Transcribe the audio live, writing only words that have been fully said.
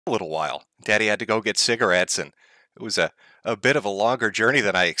a little while. Daddy had to go get cigarettes, and it was a bit of a longer journey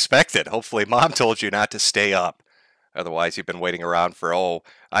than I expected. Hopefully, Mom told you not to stay up. Otherwise, you've been waiting around for, oh,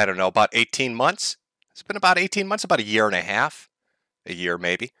 I don't know, about 18 months? It's been about 18 months, about a year and a half. A year,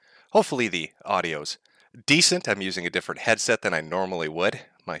 maybe. Hopefully, the audio's decent. I'm using a different headset than I normally would.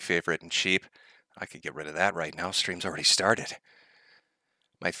 My favorite and cheap. I could get rid of that right now. Stream's already started.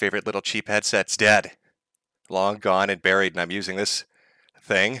 My favorite little cheap headset's dead. Long gone and buried, and I'm using this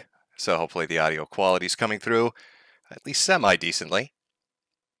thing. So hopefully the audio quality's coming through at least semi-decently.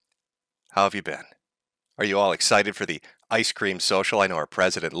 How have you been? Are you all excited for the ice cream social? I know our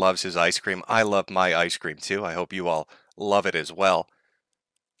president loves his ice cream. I love my ice cream too. I hope you all love it as well.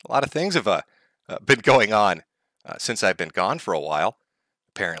 A lot of things have been going on since I've been gone for a while.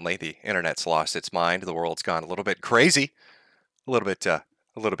 Apparently, the internet's lost its mind. The world's gone a little bit crazy, a little bit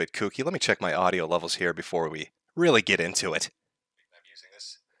kooky. Let me check my audio levels here before we really get into it. I'm using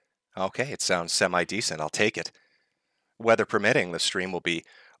this. Okay, it sounds semi-decent. I'll take it. Weather permitting, the stream will be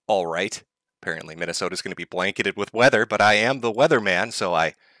all right. Apparently, Minnesota's going to be blanketed with weather, but I am the weatherman, so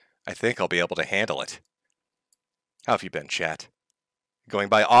I think I'll be able to handle it. How have you been, chat? Going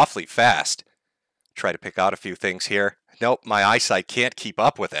by awfully fast. Try to pick out a few things here. Nope, my eyesight can't keep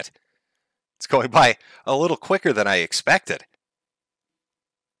up with it. It's going by a little quicker than I expected.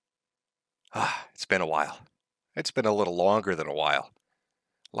 It's been a while. It's been a little longer than a while.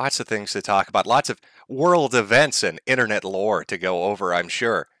 Lots of things to talk about. Lots of world events and internet lore to go over, I'm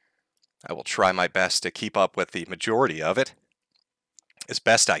sure. I will try my best to keep up with the majority of it as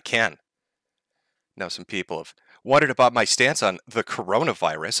best I can. Now, some people have wondered about my stance on the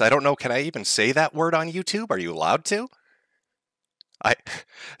coronavirus. I don't know, can I even say that word on YouTube? Are you allowed to?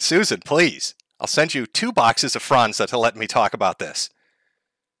 Susan, please. I'll send you 2 boxes of Franza to let me talk about this.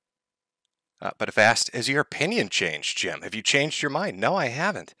 But if asked, has your opinion changed, Jim? Have you changed your mind? No, I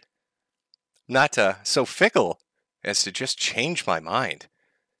haven't. Not so fickle as to just change my mind.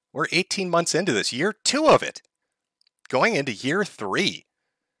 We're 18 months into this, year 2 of it. Going into year 3.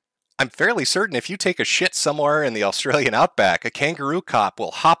 I'm fairly certain if you take a shit somewhere in the Australian outback, a kangaroo cop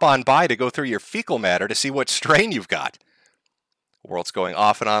will hop on by to go through your fecal matter to see what strain you've got. The world's going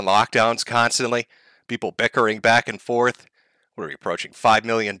off and on lockdowns constantly, people bickering back and forth. What are we approaching, 5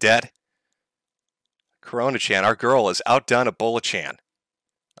 million dead? Corona-chan, our girl, has outdone Ebola-chan.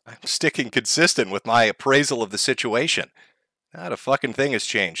 I'm sticking consistent with my appraisal of the situation. Not a fucking thing has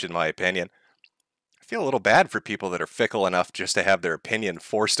changed, in my opinion. I feel a little bad for people that are fickle enough just to have their opinion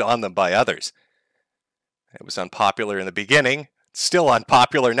forced on them by others. It was unpopular in the beginning. It's still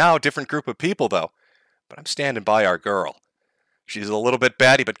unpopular now. Different group of people, though. But I'm standing by our girl. She's a little bit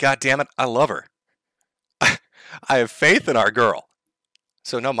batty, but goddammit, I love her. I have faith in our girl.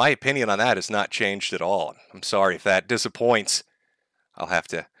 So no, my opinion on that has not changed at all. I'm sorry if that disappoints. I'll have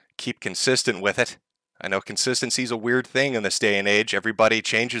to keep consistent with it. I know consistency's a weird thing in this day and age. Everybody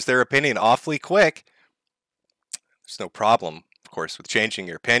changes their opinion awfully quick. There's no problem, of course, with changing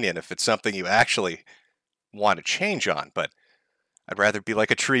your opinion if it's something you actually want to change on, but I'd rather be like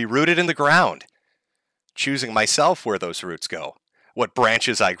a tree rooted in the ground, choosing myself where those roots go, what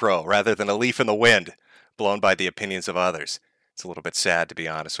branches I grow, rather than a leaf in the wind, blown by the opinions of others. It's a little bit sad, to be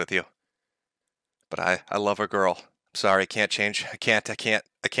honest with you. But I love a girl. I'm sorry, I can't change. I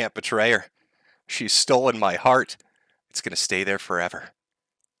can't betray her. She's stolen my heart. It's going to stay there forever.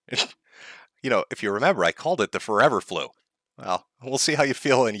 You know, if you remember, I called it the forever flu. Well, we'll see how you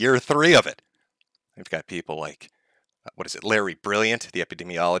feel in year 3 of it. We've got people like, Larry Brilliant, the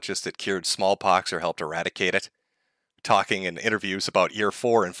epidemiologist that cured smallpox or helped eradicate it, talking in interviews about year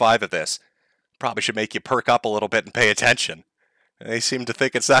 4 and 5 of this. Probably should make you perk up a little bit and pay attention. They seem to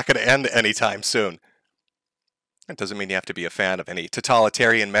think it's not going to end anytime soon. That doesn't mean you have to be a fan of any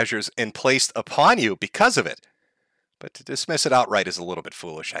totalitarian measures placed upon you because of it. But to dismiss it outright is a little bit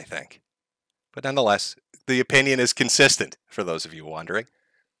foolish, I think. But nonetheless, the opinion is consistent, for those of you wondering.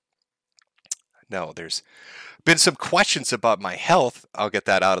 No, there's been some questions about my health. I'll get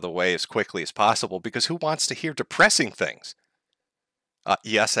that out of the way as quickly as possible, because who wants to hear depressing things?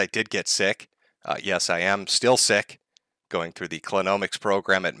 Yes, I did get sick. Yes, I am still sick. Going through the clinomics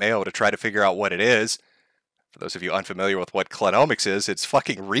program at Mayo to try to figure out what it is. For those of you unfamiliar with what clinomics is, it's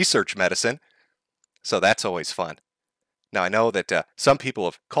fucking research medicine. So that's always fun. Now, I know that some people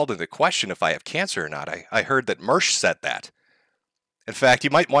have called into question if I have cancer or not. I heard that Mersh said that. In fact, you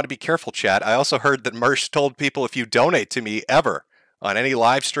might want to be careful, Chad. I also heard that Mersh told people if you donate to me ever on any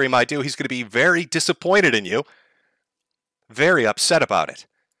live stream I do, he's going to be very disappointed in you. Very upset about it.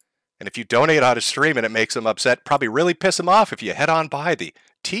 And if you donate on a stream and it makes him upset, probably really piss him off if you head on by the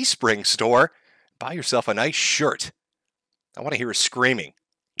Teespring store, buy yourself a nice shirt. I want to hear her screaming.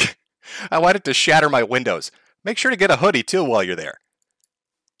 I wanted to shatter my windows. Make sure to get a hoodie too while you're there.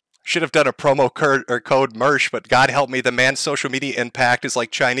 Should have done a promo code MERSH, but God help me, the man's social media impact is like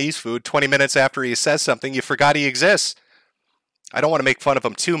Chinese food. 20 minutes after he says something, you forgot he exists. I don't want to make fun of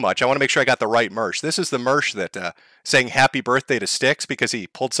him too much. I want to make sure I got the right MERSH. This is the MERSH that saying happy birthday to Styx because he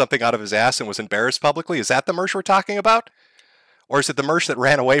pulled something out of his ass and was embarrassed publicly. Is that the MERSH we're talking about? Or is it the MERSH that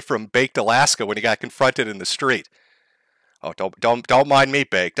ran away from Baked Alaska when he got confronted in the street? Oh, don't mind me,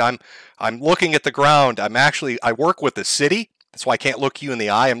 Baked. I'm looking at the ground. I work with the city. That's why I can't look you in the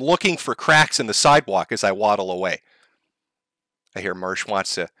eye. I'm looking for cracks in the sidewalk as I waddle away. I hear Mersh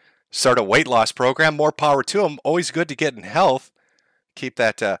wants to start a weight loss program. More power to him. Always good to get in health. Keep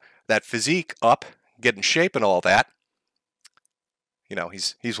that physique up, get in shape and all that. You know,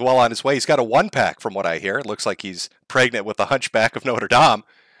 he's well on his way. He's got a 1-pack from what I hear. It looks like he's pregnant with the Hunchback of Notre Dame.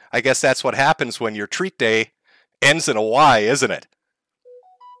 I guess that's what happens when your treat day ends in a Y, isn't it?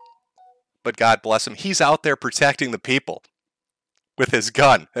 But God bless him. He's out there protecting the people with his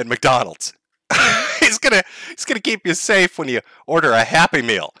gun at McDonald's. He's gonna keep you safe when you order a Happy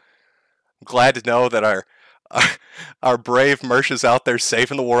Meal. I'm glad to know that our brave Mersh is out there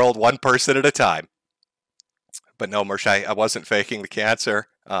saving the world one person at a time. But no, Mersh, I wasn't faking the cancer,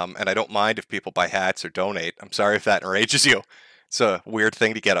 and I don't mind if people buy hats or donate. I'm sorry if that enrages you. It's a weird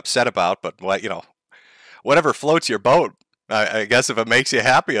thing to get upset about, but whatever floats your boat. I guess if it makes you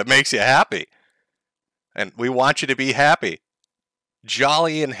happy, it makes you happy. And we want you to be happy.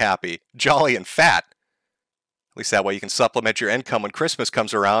 Jolly and happy. Jolly and fat. At least that way you can supplement your income when Christmas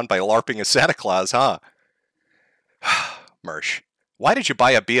comes around by LARPing as Santa Claus, huh? Mersh, why did you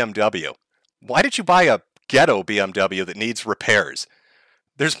buy a BMW? Why did you buy a ghetto BMW that needs repairs?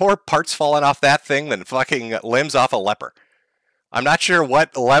 There's more parts falling off that thing than fucking limbs off a leper. I'm not sure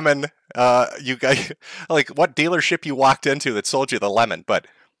what lemon you guys, like what dealership you walked into that sold you the lemon, but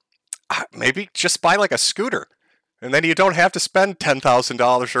maybe just buy like a scooter. And then you don't have to spend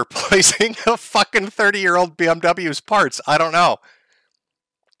 $10,000 replacing a fucking 30-year-old BMW's parts. I don't know.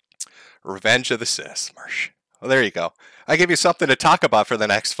 Revenge of the Sis, Mersh. Well, there you go. I give you something to talk about for the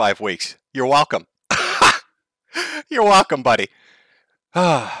next 5 weeks. You're welcome. You're welcome, buddy.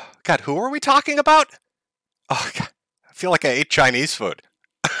 Oh, God, who are we talking about? Oh, God, I feel like I ate Chinese food.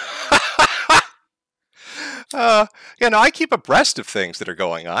 I keep abreast of things that are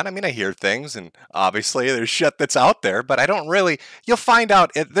going on. I mean, I hear things, and obviously there's shit that's out there, but I don't really. You'll find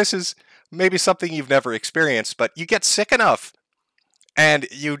out. This is maybe something you've never experienced, but you get sick enough, and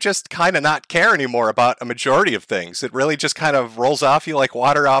you just kind of not care anymore about a majority of things. It really just kind of rolls off you like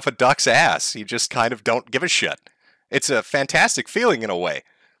water off a duck's ass. You just kind of don't give a shit. It's a fantastic feeling in a way.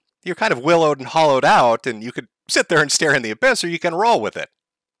 You're kind of willowed and hollowed out, and you could sit there and stare in the abyss, or you can roll with it.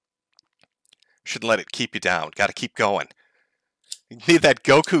 Shouldn't let it keep you down. Got to keep going. You need that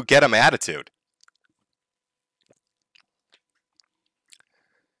Goku get 'em attitude.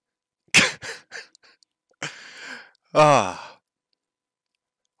 Ah,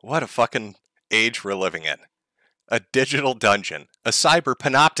 what a fucking age we're living in. A digital dungeon. A cyber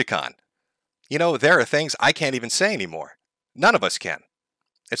panopticon. You know, there are things I can't even say anymore. None of us can.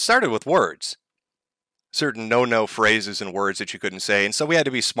 It started with words. Certain no-no phrases and words that you couldn't say, and so we had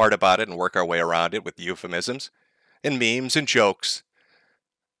to be smart about it and work our way around it with euphemisms, and memes and jokes,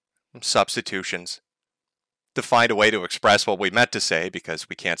 and substitutions, to find a way to express what we meant to say, because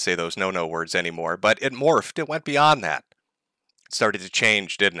we can't say those no-no words anymore, but it morphed, it went beyond that. It started to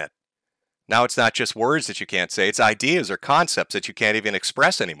change, didn't it? Now it's not just words that you can't say, it's ideas or concepts that you can't even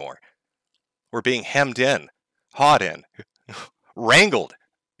express anymore. We're being hemmed in, hawed in, wrangled,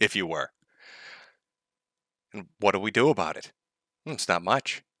 if you were. And what do we do about it? It's not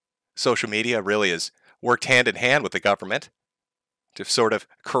much. Social media really has worked hand in hand with the government to sort of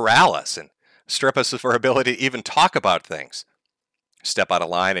corral us and strip us of our ability to even talk about things. Step out of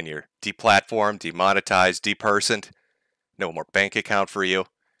line and you're deplatformed, demonetized, depersoned. No more bank account for you.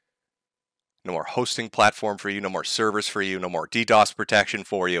 No more hosting platform for you. No more servers for you. No more DDoS protection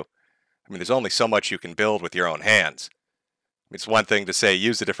for you. I mean, there's only so much you can build with your own hands. It's one thing to say,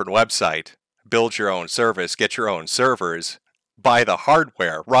 use a different website, build your own service, get your own servers, buy the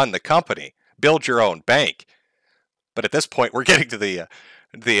hardware, run the company, build your own bank. But at this point, we're getting to the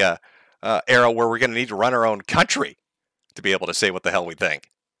era where we're going to need to run our own country to be able to say what the hell we think.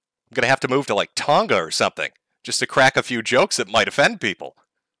 I'm going to have to move to like Tonga or something just to crack a few jokes that might offend people.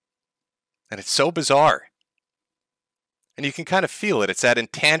 And it's so bizarre. And you can kind of feel it. It's that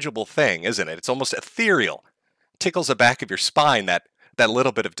intangible thing, isn't it? It's almost ethereal. It tickles the back of your spine, that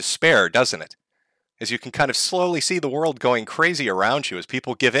little bit of despair, doesn't it? As you can kind of slowly see the world going crazy around you as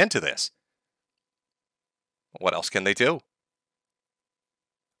people give in to this. What else can they do?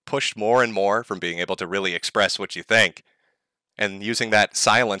 pushed more and more from being able to really express what you think, and using that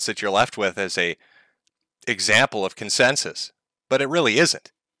silence that you're left with as a example of consensus. But it really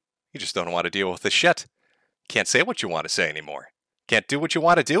isn't. You just don't want to deal with the shit. Can't say what you want to say anymore. Can't do what you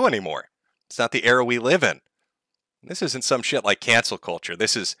want to do anymore. It's not the era we live in. This isn't some shit like cancel culture.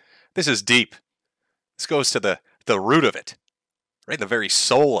 This is deep. This goes to the root of it, right in the very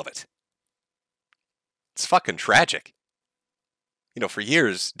soul of it. It's fucking tragic. You know, for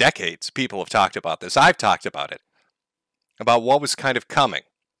years, decades, people have talked about this. I've talked about it, about what was kind of coming.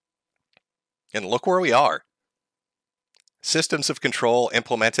 And look where we are. Systems of control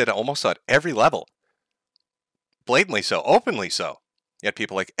implemented almost at every level. Blatantly so, openly so. You had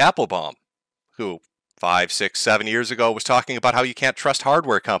people like Applebaum, who 5, 6, 7 years ago was talking about how you can't trust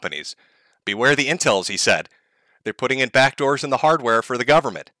hardware companies. Beware the intels, he said. They're putting in backdoors in the hardware for the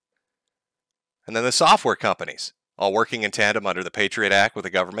government. And then the software companies, all working in tandem under the Patriot Act with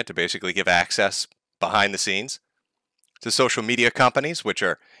the government to basically give access behind the scenes. To social media companies, which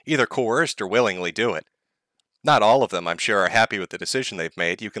are either coerced or willingly do it. Not all of them, I'm sure, are happy with the decision they've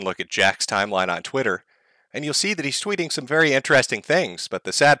made. You can look at Jack's timeline on Twitter, and you'll see that he's tweeting some very interesting things, but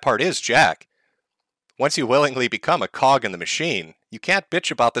the sad part is, Jack, once you willingly become a cog in the machine, you can't bitch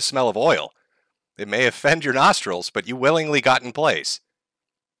about the smell of oil. It may offend your nostrils, but you willingly got in place.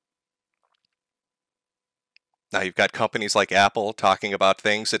 Now you've got companies like Apple talking about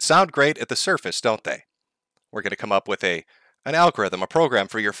things that sound great at the surface, don't they? We're going to come up with an algorithm, a program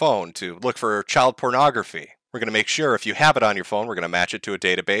for your phone to look for child pornography. We're going to make sure if you have it on your phone, we're going to match it to a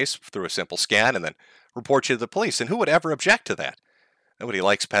database through a simple scan and then report you to the police. And who would ever object to that? Nobody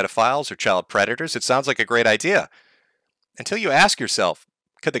likes pedophiles or child predators. It sounds like a great idea. Until you ask yourself,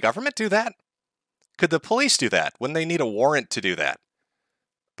 could the government do that? Could the police do that when they need a warrant to do that?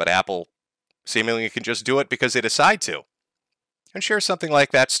 But Apple seemingly can just do it because they decide to. And sure, something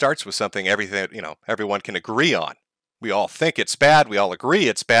like that starts with something everyone can agree on. We all think it's bad, we all agree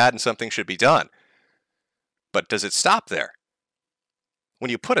it's bad, and something should be done. But does it stop there?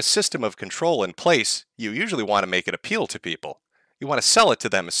 When you put a system of control in place, you usually want to make it appeal to people. You want to sell it to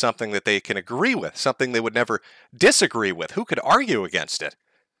them as something that they can agree with, something they would never disagree with. Who could argue against it?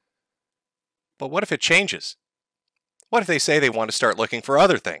 But what if it changes? What if they say they want to start looking for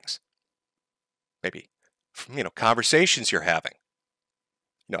other things? Maybe, conversations you're having.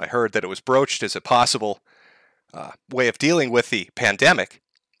 I heard that it was broached as a possible way of dealing with the pandemic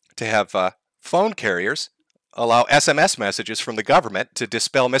to have phone carriers allow SMS messages from the government to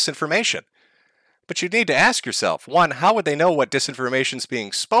dispel misinformation. But you need to ask yourself, one, how would they know what disinformation is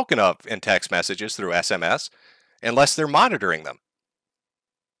being spoken of in text messages through SMS unless they're monitoring them?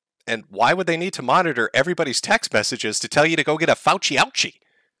 And why would they need to monitor everybody's text messages to tell you to go get a Fauci ouchie?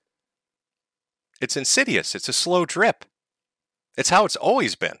 It's insidious. It's a slow drip. It's how it's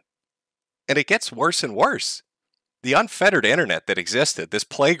always been. And it gets worse and worse. The unfettered internet that existed, this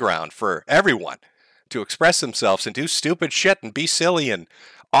playground for everyone to express themselves and do stupid shit and be silly and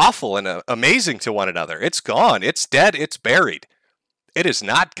awful and amazing to one another. It's gone. It's dead. It's buried. It is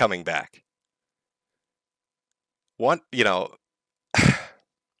not coming back.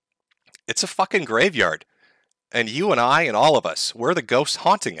 It's a fucking graveyard. And you and I and all of us, we're the ghosts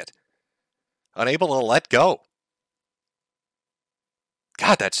haunting it. Unable to let go.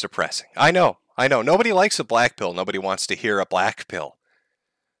 God, that's depressing. I know. Nobody likes a black pill. Nobody wants to hear a black pill.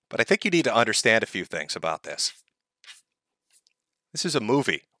 But I think you need to understand a few things about this. This is a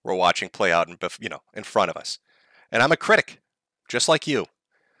movie we're watching play out in front of us. And I'm a critic, just like you.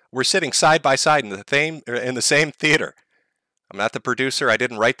 We're sitting side by side in the same theater. I'm not the producer. I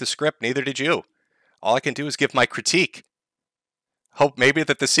didn't write the script. Neither did you. All I can do is give my critique. Hope maybe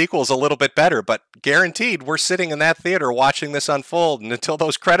that the sequel is a little bit better, but guaranteed we're sitting in that theater watching this unfold, and until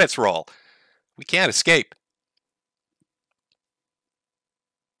those credits roll, we can't escape.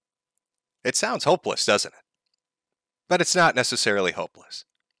 It sounds hopeless, doesn't it? But it's not necessarily hopeless.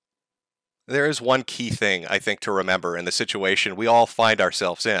 There is one key thing, I think, to remember in the situation we all find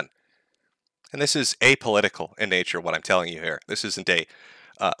ourselves in. And this is apolitical in nature, what I'm telling you here. This isn't a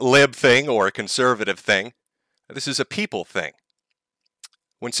lib thing or a conservative thing. This is a people thing.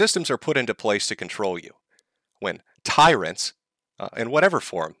 When systems are put into place to control you, when tyrants, in whatever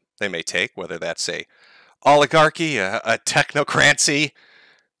form they may take, whether that's a oligarchy, a technocracy,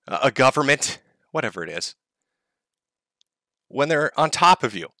 a government, whatever it is, when they're on top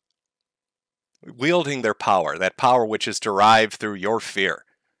of you, wielding their power, that power which is derived through your fear,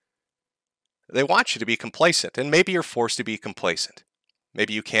 they want you to be complacent, and maybe you're forced to be complacent.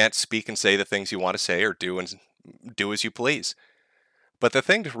 Maybe you can't speak and say the things you want to say or do as you please. But the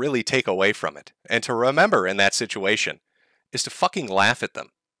thing to really take away from it, and to remember in that situation, is to fucking laugh at them.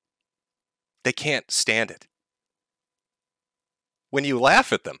 They can't stand it. When you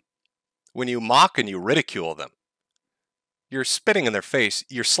laugh at them, when you mock and you ridicule them, you're spitting in their face,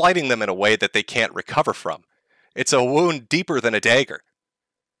 you're slighting them in a way that they can't recover from. It's a wound deeper than a dagger.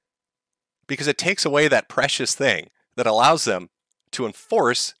 Because it takes away that precious thing that allows them to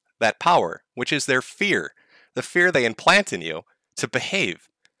enforce that power, which is their fear, the fear they implant in you to behave.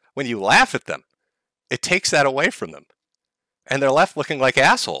 When you laugh at them, it takes that away from them. And they're left looking like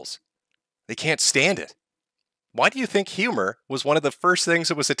assholes. They can't stand it. Why do you think humor was one of the first things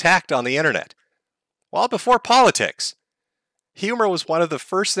that was attacked on the internet? Well, before politics. Humor was one of the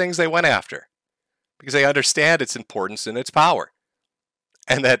first things they went after. Because they understand its importance and its power.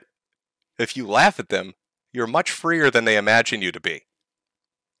 And that if you laugh at them, you're much freer than they imagine you to be.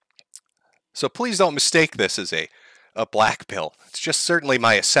 So please don't mistake this as a black pill. It's just certainly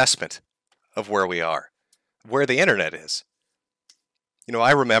my assessment of where we are, where the internet is. You know,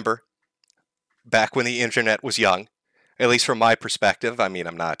 I remember back when the internet was young, at least from my perspective. I mean,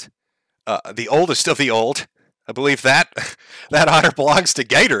 I'm not the oldest of the old. I believe that that honor belongs to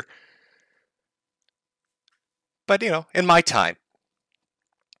Gator. But, you know, in my time,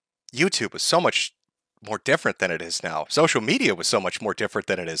 YouTube was so much more different than it is now. Social media was so much more different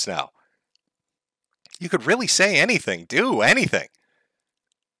than it is now. You could really say anything, do anything.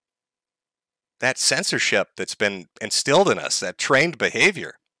 That censorship that's been instilled in us, that trained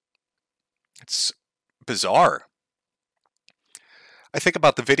behavior, it's bizarre. I think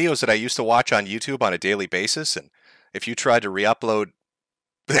about the videos that I used to watch on YouTube on a daily basis, and if you tried to re-upload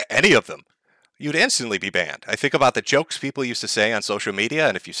any of them, you'd instantly be banned. I think about the jokes people used to say on social media,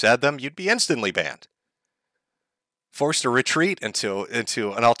 and if you said them, you'd be instantly banned. Forced to retreat into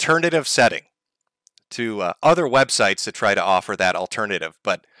an alternative setting to other websites that try to offer that alternative,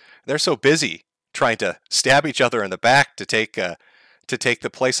 but they're so busy trying to stab each other in the back to take the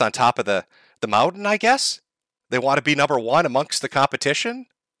place on top of the mountain, I guess. They want to be number one amongst the competition,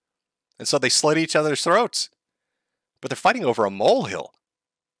 and so they slit each other's throats. But they're fighting over a molehill.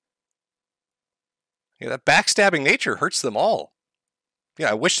 You know, that backstabbing nature hurts them all.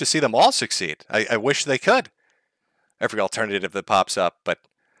 Yeah, I wish to see them all succeed. I wish they could. Every alternative that pops up, but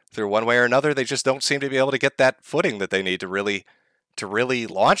through one way or another, they just don't seem to be able to get that footing that they need to really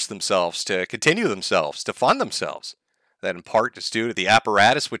launch themselves, to continue themselves, to fund themselves. That in part is due to the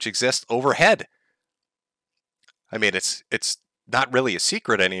apparatus which exists overhead. I mean, it's not really a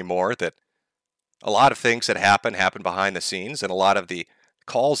secret anymore that a lot of things that happen behind the scenes, and a lot of the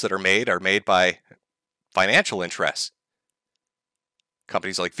calls that are made by financial interests.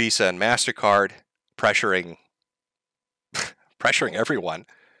 Companies like Visa and MasterCard pressuring everyone.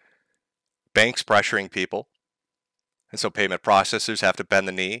 Banks pressuring people. And so payment processors have to bend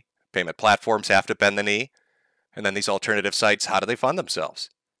the knee. Payment platforms have to bend the knee. And then these alternative sites, how do they fund themselves?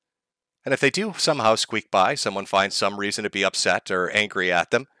 And if they do somehow squeak by, someone finds some reason to be upset or angry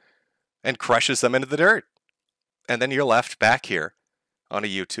at them and crushes them into the dirt. And then you're left back here on a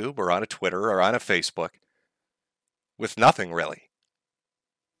YouTube or on a Twitter or on a Facebook with nothing really.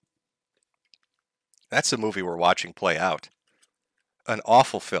 That's the movie we're watching play out. An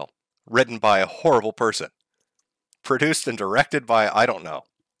awful film, written by a horrible person, produced and directed by, I don't know.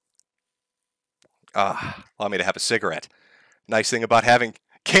 Allow me to have a cigarette. Nice thing about having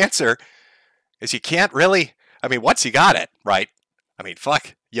cancer is you can't really, I mean, once you got it, right? I mean,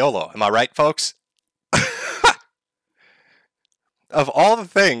 fuck, YOLO. Am I right, folks? Of all the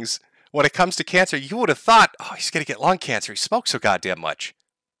things, when it comes to cancer, you would have thought, oh, he's going to get lung cancer. He smokes so goddamn much.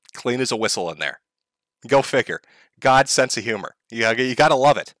 Clean as a whistle in there. Go figure. God's sense of humor. You got to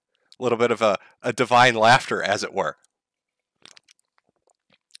love it. A little bit of a divine laughter, as it were.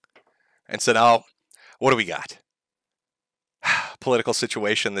 And so now, what do we got? Political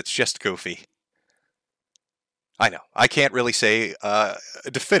situation that's just goofy. I know. I can't really say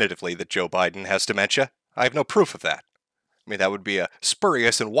definitively that Joe Biden has dementia. I have no proof of that. I mean, that would be a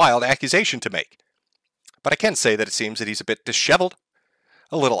spurious and wild accusation to make. But I can say that it seems that he's a bit disheveled,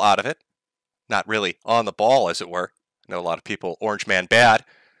 a little out of it. Not really on the ball, as it were. I know a lot of people, Orange Man bad.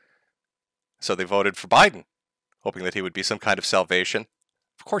 So they voted for Biden, hoping that he would be some kind of salvation.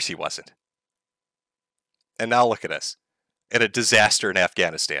 Of course he wasn't. And now look at us, in a disaster in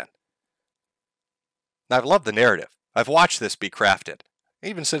Afghanistan. Now, I've loved the narrative. I've watched this be crafted,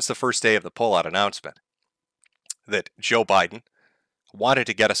 even since the first day of the pullout announcement, that Joe Biden wanted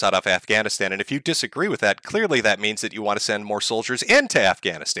to get us out of Afghanistan. And if you disagree with that, clearly that means that you want to send more soldiers into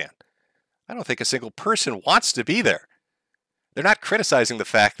Afghanistan. I don't think a single person wants to be there. They're not criticizing the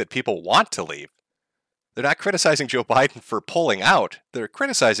fact that people want to leave. They're not criticizing Joe Biden for pulling out. They're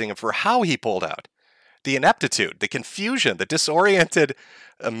criticizing him for how he pulled out. the ineptitude, the confusion, the disoriented,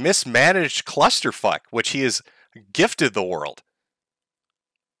 mismanaged clusterfuck which he has gifted the world.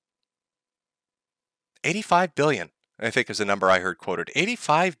 85 billion, I think is the number I heard quoted.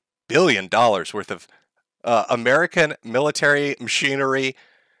 $85 billion worth of American military machinery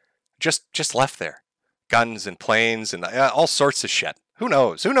just left there. Guns and planes and all sorts of shit. Who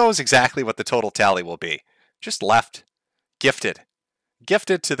knows? Who knows exactly what the total tally will be? Just left. Gifted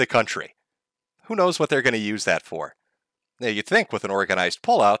to the country. Who knows what they're going to use that for? Now, you'd think with an organized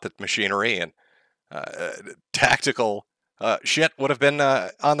pullout that machinery and tactical shit would have been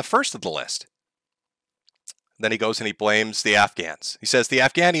on the first of the list. Then he goes and he blames the Afghans. He says the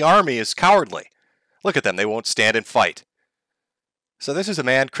Afghani army is cowardly. Look at them, they won't stand and fight. So this is a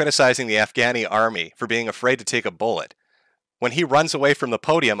man criticizing the Afghani army for being afraid to take a bullet. When he runs away from the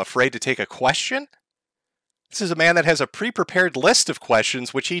podium afraid to take a question? This is a man that has a pre-prepared list of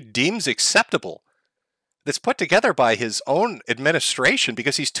questions which he deems acceptable. That's put together by his own administration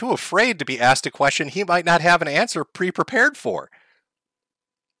because he's too afraid to be asked a question he might not have an answer pre-prepared for.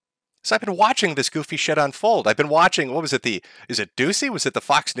 So I've been watching this goofy shit unfold. I've been watching, what was it, is it Ducey? Was it the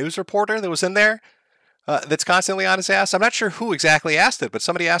Fox News reporter that was in there that's constantly on his ass? I'm not sure who exactly asked it, but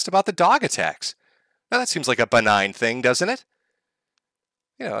somebody asked about the dog attacks. Now that seems like a benign thing, doesn't it?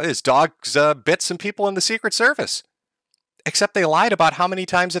 You know, his dogs bit some people in the Secret Service. Except they lied about how many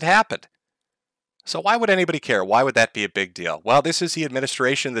times it happened. So why would anybody care? Why would that be a big deal? Well, this is the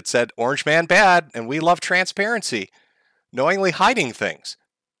administration that said, Orange Man bad, and we love transparency, knowingly hiding things.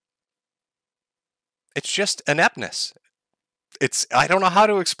 It's just ineptness. I don't know how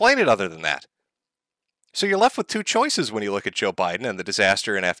to explain it other than that. So you're left with two choices when you look at Joe Biden and the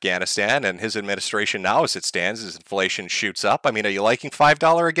disaster in Afghanistan and his administration now as it stands as inflation shoots up. I mean, are you liking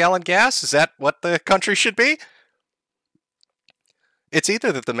 $5 a gallon gas? Is that what the country should be? It's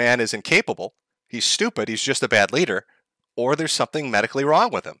either that the man is incapable, he's stupid, he's just a bad leader, or there's something medically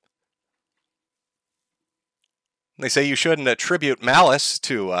wrong with him. They say you shouldn't attribute malice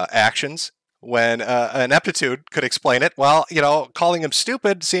to actions when ineptitude could explain it. Well, you know, calling him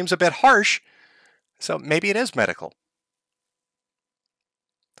stupid seems a bit harsh, so maybe it is medical.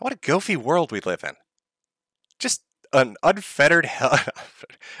 What a goofy world we live in. Just an unfettered hell.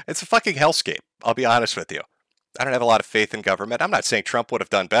 It's a fucking hellscape, I'll be honest with you. I don't have a lot of faith in government. I'm not saying Trump would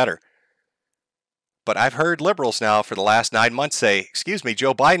have done better. But I've heard liberals now for the last 9 months say, excuse me,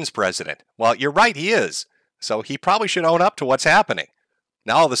 Joe Biden's president. Well, you're right, he is. So he probably should own up to what's happening.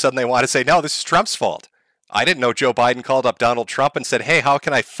 Now all of a sudden they want to say, no, this is Trump's fault. I didn't know Joe Biden called up Donald Trump and said, hey, how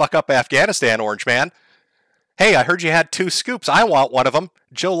can I fuck up Afghanistan, Orange Man? Hey, I heard you had 2 scoops. I want one of them.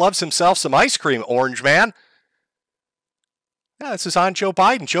 Joe loves himself some ice cream, Orange Man. Yeah, this is on Joe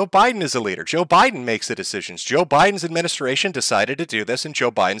Biden. Joe Biden is the leader. Joe Biden makes the decisions. Joe Biden's administration decided to do this, and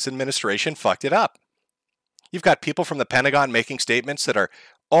Joe Biden's administration fucked it up. You've got people from the Pentagon making statements that are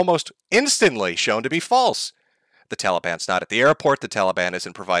almost instantly shown to be false. The Taliban's not at the airport. The Taliban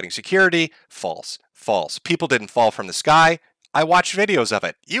isn't providing security. False. False. People didn't fall from the sky. I watched videos of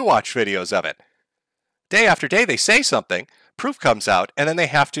it. You watch videos of it. Day after day, they say something, proof comes out, and then they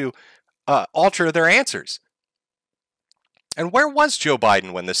have to alter their answers. And where was Joe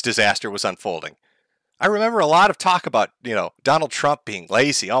Biden when this disaster was unfolding? I remember a lot of talk about, Donald Trump being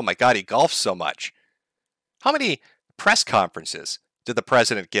lazy. Oh my God, he golfs so much. How many press conferences did the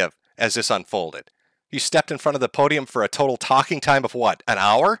president give as this unfolded? You stepped in front of the podium for a total talking time of what, an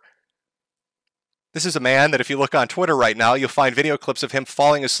hour? This is a man that if you look on Twitter right now, you'll find video clips of him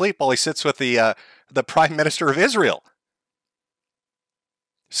falling asleep while he sits with the Prime Minister of Israel.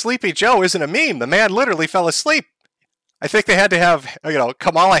 Sleepy Joe isn't a meme. The man literally fell asleep. I think they had to have,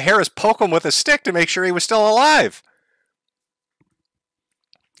 Kamala Harris poke him with a stick to make sure he was still alive.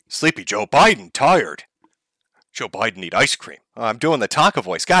 Sleepy Joe Biden, tired. Joe Biden need ice cream. Oh, I'm doing the Tonka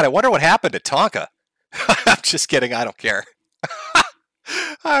voice. God, I wonder what happened to Tonka. I'm just kidding. I don't care.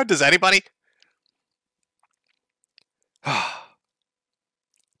 Does anybody?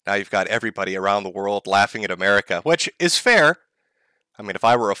 Now you've got everybody around the world laughing at America, which is fair. I mean, if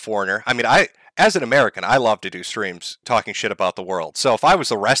I were a foreigner, as an American, I love to do streams talking shit about the world. So if I was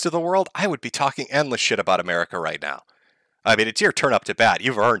the rest of the world, I would be talking endless shit about America right now. I mean, it's your turn up to bat.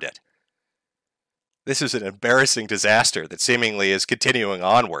 You've earned it. This is an embarrassing disaster that seemingly is continuing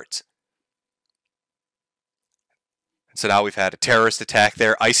onwards. And so now we've had a terrorist attack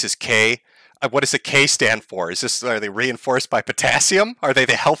there, ISIS-K. What does the K stand for? Are they reinforced by potassium? Are they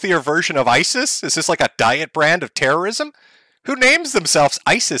the healthier version of ISIS? Is this like a diet brand of terrorism? Who names themselves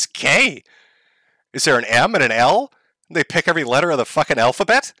ISIS-K? Is there an M and an L? They pick every letter of the fucking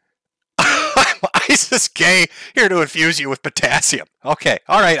alphabet? ISIS-K, here to infuse you with potassium. Okay,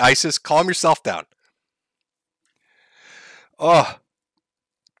 all right, ISIS, calm yourself down. Oh,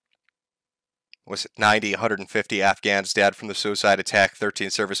 was it 90, 150 Afghans dead from the suicide attack, 13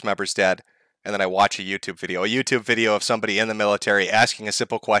 service members dead. And then I watch a YouTube video of somebody in the military asking a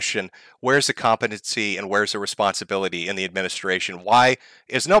simple question: where's the competency and where's the responsibility in the administration? Why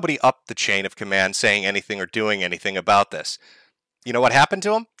is nobody up the chain of command saying anything or doing anything about this? You know what happened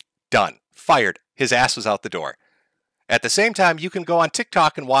to him? Done. Fired. His ass was out the door. At the same time, you can go on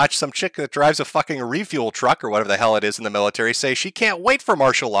TikTok and watch some chick that drives a fucking refuel truck or whatever the hell it is in the military say she can't wait for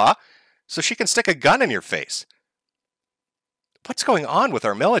martial law so she can stick a gun in your face. What's going on with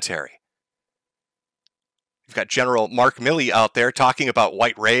our military? You've got General Mark Milley out there talking about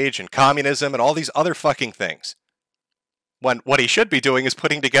white rage and communism and all these other fucking things, when what he should be doing is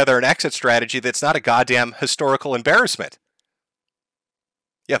putting together an exit strategy that's not a goddamn historical embarrassment.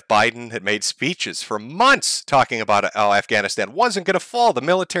 Yeah, Biden had made speeches for months talking about how Afghanistan wasn't going to fall, the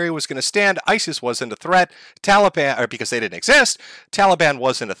military was going to stand, ISIS wasn't a threat, Taliban, or because they didn't exist, Taliban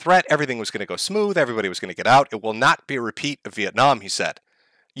wasn't a threat, everything was going to go smooth, everybody was going to get out. It will not be a repeat of Vietnam, he said.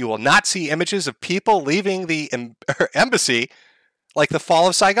 You will not see images of people leaving the embassy like the fall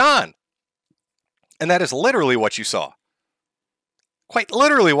of Saigon. And that is literally what you saw. Quite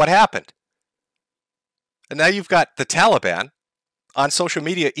literally what happened. And now you've got the Taliban on social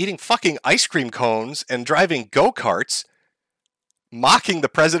media eating fucking ice cream cones and driving go-karts, mocking the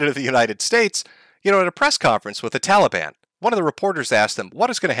President of the United States, at a press conference with the Taliban. One of the reporters asked them, what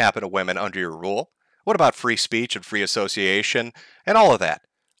is going to happen to women under your rule? What about free speech and free association and all of that?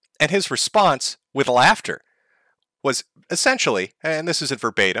 And his response, with laughter, was essentially, and this isn't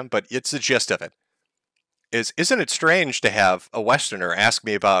verbatim, but it's the gist of it, isn't it strange to have a Westerner ask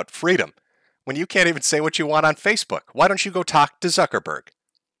me about freedom when you can't even say what you want on Facebook? Why don't you go talk to Zuckerberg?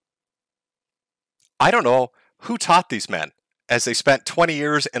 I don't know who taught these men, as they spent 20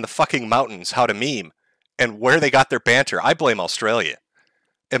 years in the fucking mountains, how to meme, and where they got their banter. I blame Australia.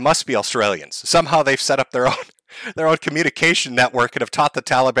 It must be Australians. Somehow they've set up their own communication network and have taught the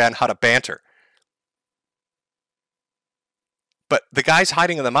Taliban how to banter. But the guys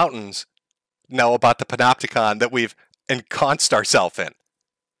hiding in the mountains know about the panopticon that we've ensconced ourselves in.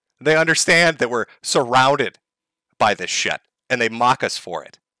 They understand that we're surrounded by this shit, and they mock us for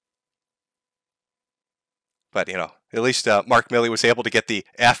it. But, at least Mark Milley was able to get the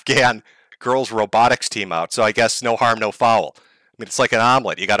Afghan girls robotics team out, so I guess no harm, no foul. I mean, it's like an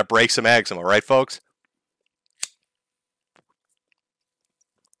omelet. You got to break some eggs, am I right, folks?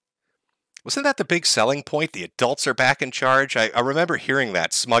 Wasn't that the big selling point? The adults are back in charge? I remember hearing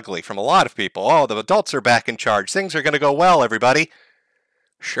that smugly from a lot of people. Oh, the adults are back in charge. Things are going to go well, everybody.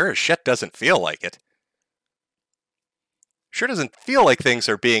 Sure as shit doesn't feel like it. Sure doesn't feel like things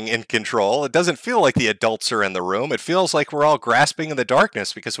are being in control. It doesn't feel like the adults are in the room. It feels like we're all grasping in the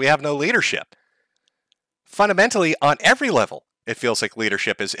darkness because we have no leadership. Fundamentally, on every level, it feels like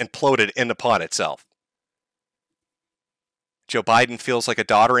leadership is imploded in upon itself. Joe Biden feels like a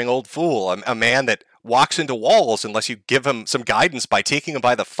doddering old fool, a man that walks into walls unless you give him some guidance by taking him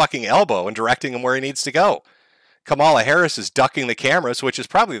by the fucking elbow and directing him where he needs to go. Kamala Harris is ducking the cameras, which is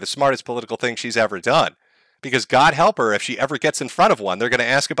probably the smartest political thing she's ever done. Because God help her if she ever gets in front of one, they're going to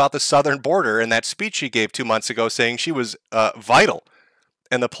ask about the southern border and that speech she gave 2 months ago saying she was vital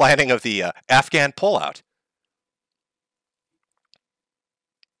in the planning of the Afghan pullout.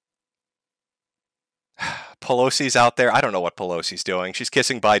 Pelosi's out there. I don't know what Pelosi's doing. She's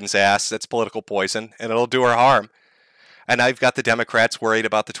kissing Biden's ass. That's political poison, and it'll do her harm. And I've got the Democrats worried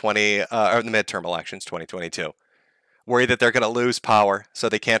about the midterm elections, 2022. Worried that they're going to lose power, so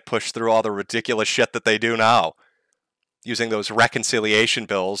they can't push through all the ridiculous shit that they do now, using those reconciliation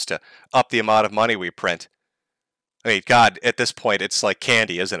bills to up the amount of money we print. I mean, God, at this point, it's like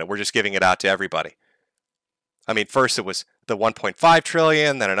candy, isn't it? We're just giving it out to everybody. I mean, first it was the 1.5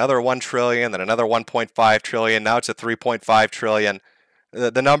 trillion, then another 1 trillion, then another 1.5 trillion. Now it's a 3.5 trillion.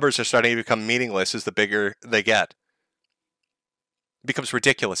 The numbers are starting to become meaningless as the bigger they get. It becomes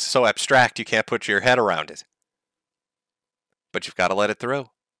ridiculous, so abstract you can't put your head around it. But you've got to let it through.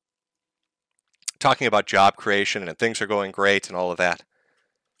 Talking about job creation and things are going great and all of that.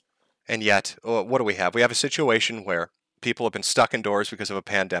 And yet, what do we have? We have a situation where people have been stuck indoors because of a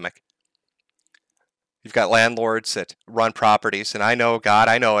pandemic. You've got landlords that run properties, and I know, God,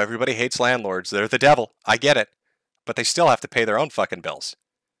 I know, everybody hates landlords. They're the devil. I get it. But they still have to pay their own fucking bills.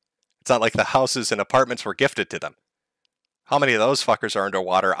 It's not like the houses and apartments were gifted to them. How many of those fuckers are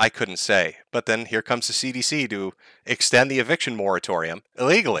underwater, I couldn't say. But then here comes the CDC to extend the eviction moratorium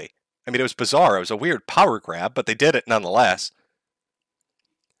illegally. I mean, it was bizarre. It was a weird power grab, but they did it nonetheless.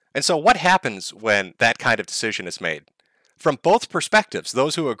 And so what happens when that kind of decision is made? From both perspectives,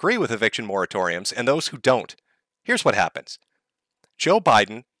 those who agree with eviction moratoriums and those who don't. Here's what happens. Joe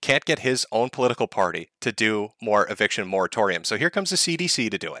Biden can't get his own political party to do more eviction moratorium. So here comes the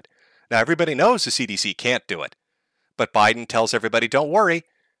CDC to do it. Now, everybody knows the CDC can't do it. But Biden tells everybody, don't worry.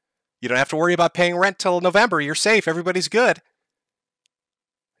 You don't have to worry about paying rent till November. You're safe. Everybody's good.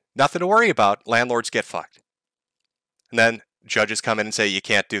 Nothing to worry about. Landlords get fucked. And then judges come in and say, you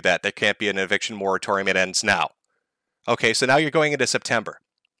can't do that. There can't be an eviction moratorium. It ends now. Okay, so now you're going into September.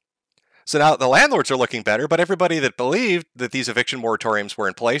 So now the landlords are looking better, but everybody that believed that these eviction moratoriums were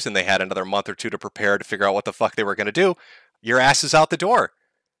in place and they had another month or two to prepare to figure out what the fuck they were going to do, your ass is out the door.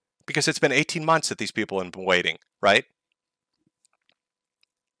 Because it's been 18 months that these people have been waiting, right?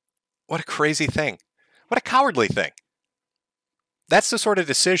 What a crazy thing. What a cowardly thing. That's the sort of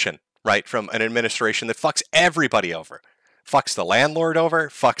decision, right, from an administration that fucks everybody over. Fucks the landlord over,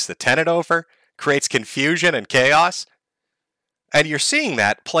 fucks the tenant over, creates confusion and chaos. And you're seeing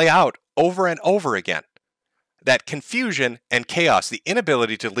that play out over and over again. That confusion and chaos, the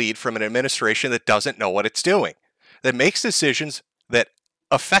inability to lead from an administration that doesn't know what it's doing, that makes decisions that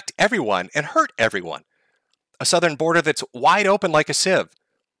affect everyone and hurt everyone. A southern border that's wide open like a sieve.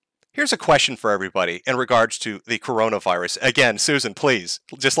 Here's a question for everybody in regards to the coronavirus. Again, Susan, please,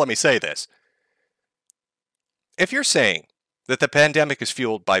 just let me say this. If you're saying that the pandemic is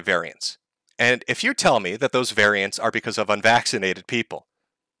fueled by variants, and if you tell me that those variants are because of unvaccinated people,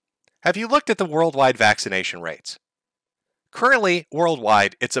 have you looked at the worldwide vaccination rates? Currently,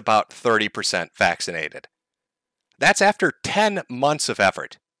 worldwide, it's about 30% vaccinated. That's after 10 months of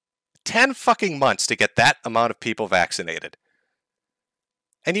effort. 10 fucking months to get that amount of people vaccinated.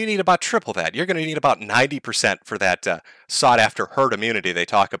 And you need about triple that. You're going to need about 90% for that sought-after herd immunity they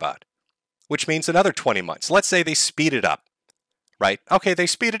talk about, which means another 20 months. Let's say they speed it up, right? Okay, they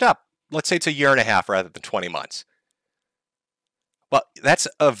speed it up. Let's say it's a year and a half rather than 20 months. Well, that's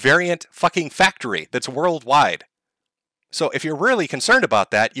a variant fucking factory that's worldwide. So if you're really concerned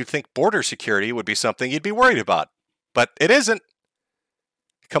about that, you'd think border security would be something you'd be worried about. But it isn't.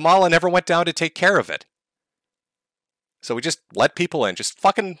 Kamala never went down to take care of it. So we just let people in. Just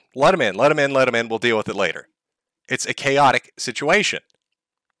fucking let them in, let them in, let them in. We'll deal with it later. It's a chaotic situation.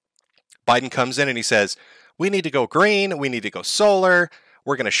 Biden comes in and he says, we need to go green. We need to go solar.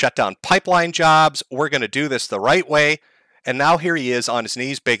 We're going to shut down pipeline jobs. We're going to do this the right way. And now here he is on his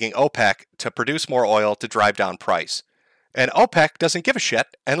knees begging OPEC to produce more oil to drive down price. And OPEC doesn't give a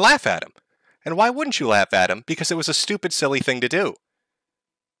shit and laugh at him. And why wouldn't you laugh at him? Because it was a stupid, silly thing to do.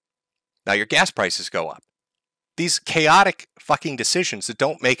 Now your gas prices go up. These chaotic fucking decisions that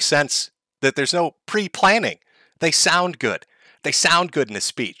don't make sense, that there's no pre-planning. They sound good. They sound good in a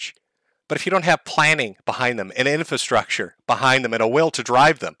speech. But if you don't have planning behind them, and infrastructure behind them, and a will to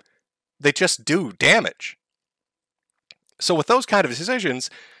drive them, they just do damage. So with those kind of decisions,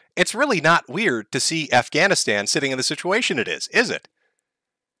 it's really not weird to see Afghanistan sitting in the situation it is it?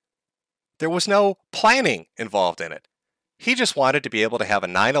 There was no planning involved in it. He just wanted to be able to have a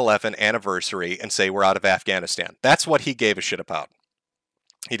 9/11 anniversary and say we're out of Afghanistan. That's what he gave a shit about.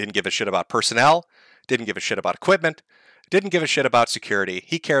 He didn't give a shit about personnel, didn't give a shit about equipment, didn't give a shit about security.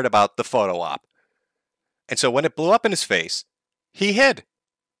 He cared about the photo op. And so when it blew up in his face, he hid.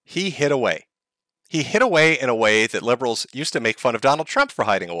 He hid away. He hid away in a way that liberals used to make fun of Donald Trump for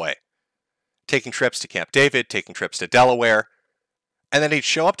hiding away. Taking trips to Camp David, taking trips to Delaware. And then he'd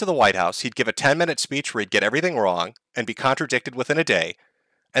show up to the White House, he'd give a 10-minute speech where he'd get everything wrong and be contradicted within a day.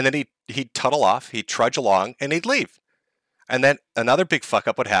 And then he'd tuttle off, he'd trudge along, and he'd leave. And then another big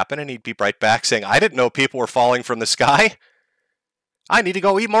fuck-up would happen, and he'd be right back saying, I didn't know people were falling from the sky. I need to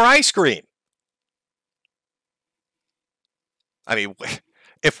go eat more ice cream. I mean,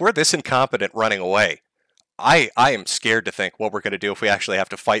 if we're this incompetent running away, I am scared to think what we're going to do if we actually have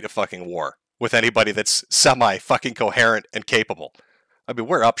to fight a fucking war with anybody that's semi-fucking coherent and capable. I mean,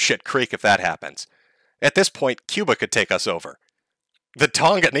 we're up shit creek if that happens. At this point, Cuba could take us over. The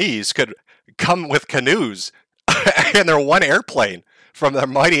Tonganese could come with canoes and their one airplane from their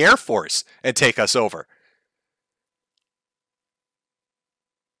mighty Air Force and take us over.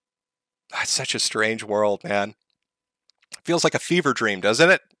 That's such a strange world, man. Feels like a fever dream,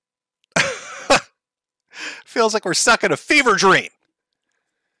 doesn't it? Feels like we're stuck in a fever dream.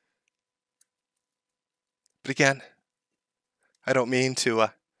 But again, I don't mean to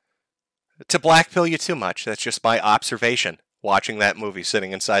blackpill you too much. That's just my observation, watching that movie,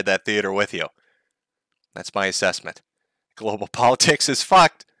 sitting inside that theater with you. That's my assessment. Global politics is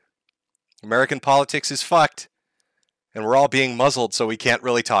fucked. American politics is fucked. And we're all being muzzled, so we can't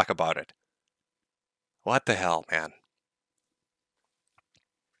really talk about it. What the hell, man?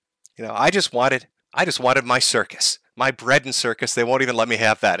 You know, I just wanted my circus. My bread and circus, they won't even let me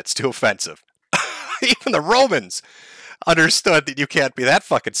have that. It's too offensive. Even the Romans. understood that you can't be that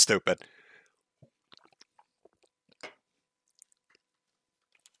fucking stupid.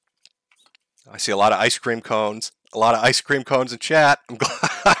 I see a lot of ice cream cones. A lot of ice cream cones in chat.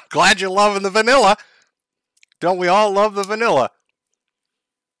 I'm glad you're loving the vanilla. Don't we all love the vanilla?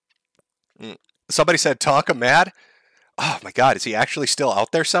 Somebody said Tonka mad. Oh my god, is he actually still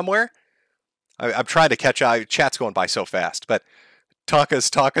out there somewhere? I'm trying to catch up. Chat's going by so fast, but Tonka's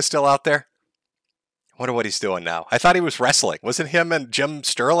still out there? I wonder what he's doing now. I thought he was wrestling. Wasn't him and Jim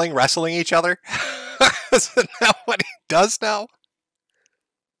Sterling wrestling each other? Isn't that what he does now?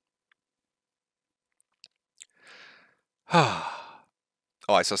 Oh,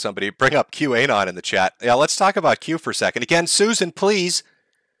 I saw somebody bring up QAnon in the chat. Yeah, let's talk about Q for a second. Again, Susan, please.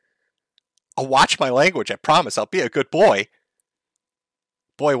 I'll watch my language. I promise. I'll be a good boy.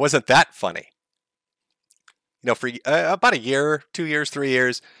 Boy, wasn't that funny. You know, for about a year, 2 years, 3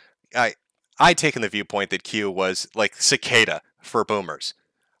 years, I'd taken the viewpoint that Q was like cicada for boomers,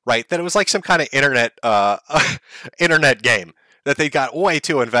 right? That it was like some kind of internet game that they got way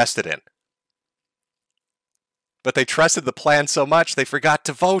too invested in. But they trusted the plan so much they forgot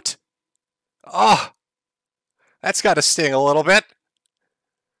to vote. Oh, that's got to sting a little bit.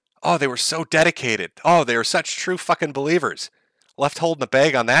 Oh, they were so dedicated. Oh, they were such true fucking believers. Left holding the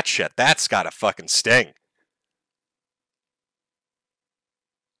bag on that shit. That's got to fucking sting.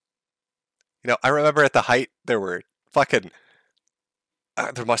 You know, I remember at the height, there were fucking...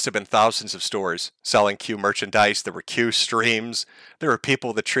 there must have been thousands of stores selling Q merchandise. There were Q streams. There were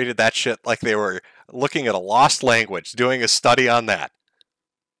people that treated that shit like they were looking at a lost language, doing a study on that.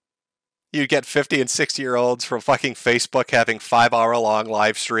 You'd get 50 and 60-year-olds from fucking Facebook having 5-hour-long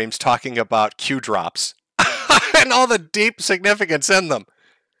live streams talking about Q drops and all the deep significance in them.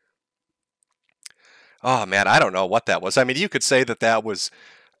 Oh, man, I don't know what that was. I mean, you could say that was...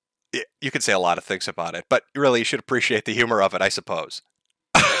 You could say a lot of things about it, but really you should appreciate the humor of it, I suppose.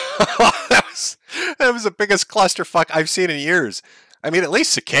 that was the biggest clusterfuck I've seen in years. I mean, at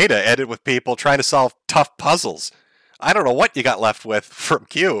least Cicada ended with people trying to solve tough puzzles. I don't know what you got left with from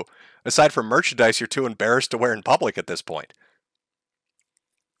Q. Aside from merchandise you're too embarrassed to wear in public at this point.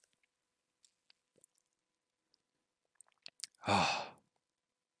 Oh.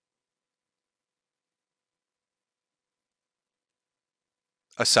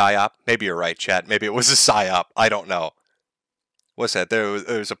 A psyop? Maybe you're right, chat. Maybe it was a psyop. I don't know. What's that? There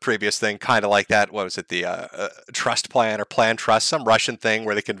was a previous thing kind of like that. What was it? The trust plan or plan trust? Some Russian thing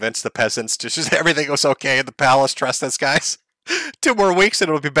where they convinced the peasants to just everything was okay in the palace. Trust us, guys. 2 more weeks and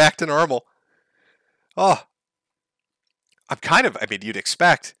it'll be back to normal. Oh. I mean, you'd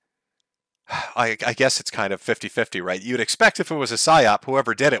expect. I guess it's kind of 50-50, right? You'd expect if it was a psyop,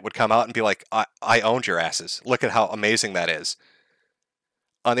 whoever did it would come out and be like, I owned your asses. Look at how amazing that is.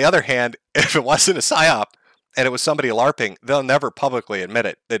 On the other hand, if it wasn't a psyop and it was somebody LARPing, they'll never publicly admit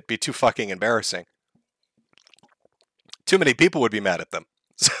it. It'd be too fucking embarrassing. Too many people would be mad at them.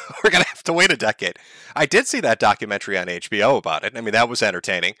 So we're going to have to wait a decade. I did see that documentary on HBO about it. I mean, that was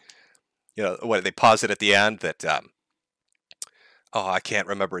entertaining. You know, what they paused it at the end that, oh, I can't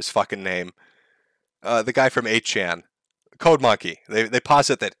remember his fucking name. The guy from 8chan, Code Monkey. They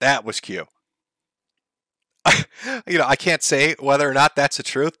posit that was Q. You know, I can't say whether or not that's the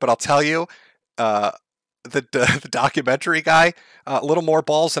truth, but I'll tell you, the documentary guy, a little more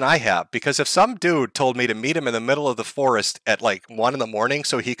balls than I have. Because if some dude told me to meet him in the middle of the forest at like 1 in the morning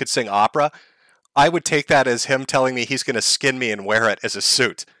so he could sing opera, I would take that as him telling me he's going to skin me and wear it as a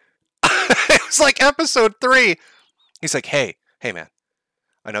suit. It's like episode 3. He's like, hey man,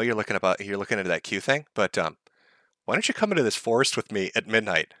 I know you're looking into that Q thing, but why don't you come into this forest with me at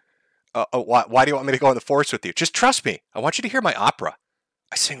midnight? Why do you want me to go in the forest with you? Just trust me. I want you to hear my opera.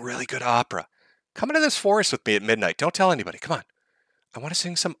 I sing really good opera. Come into this forest with me at midnight. Don't tell anybody. Come on. I want to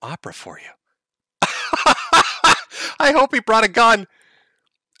sing some opera for you. I hope he brought a gun.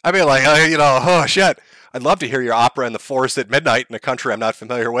 I mean, like, you know, oh, shit. I'd love to hear your opera in the forest at midnight in a country I'm not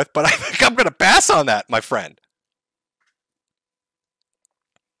familiar with, but I think I'm going to pass on that, my friend.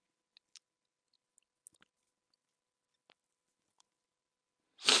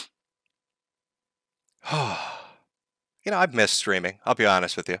 You know, I've missed streaming. I'll be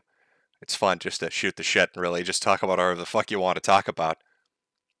honest with you. It's fun just to shoot the shit and really just talk about whatever the fuck you want to talk about.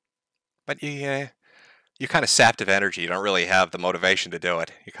 But you're kind of sapped of energy. You don't really have the motivation to do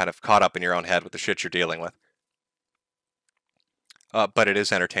it. You're kind of caught up in your own head with the shit you're dealing with. But it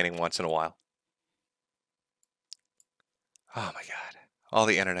is entertaining once in a while. Oh my god. All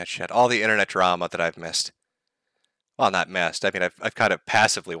the internet shit. All the internet drama that I've missed. Well, not missed. I mean, I've kind of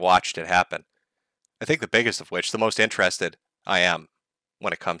passively watched it happen. I think the biggest of which, the most interested I am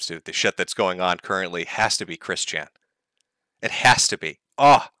when it comes to the shit that's going on currently, has to be Chris Chan. It has to be.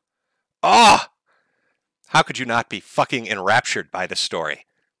 Oh, oh! How could you not be fucking enraptured by this story?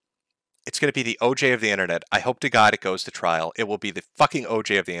 It's going to be the OJ of the internet. I hope to God it goes to trial. It will be the fucking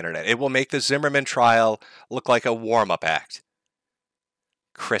OJ of the internet. It will make the Zimmerman trial look like a warm-up act.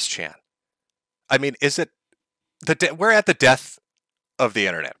 Chris Chan. I mean, is it... we're at the death of the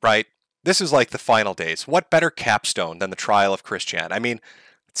internet, right? This is like the final days. What better capstone than the trial of Chris Chan? I mean,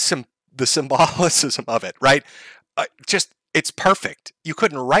 the symbolicism of it, right? It's perfect. You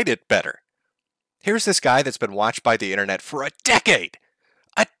couldn't write it better. Here's this guy that's been watched by the internet for a decade.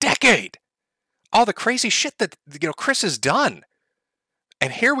 A decade! All the crazy shit that, Chris has done.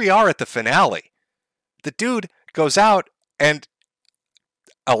 And here we are at the finale. The dude goes out and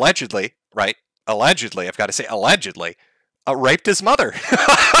allegedly, right? Allegedly, I've got to say allegedly, raped his mother.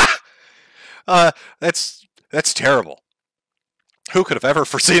 That's terrible. Who could have ever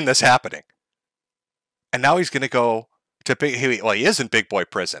foreseen this happening? And now he's going to go to he is in big boy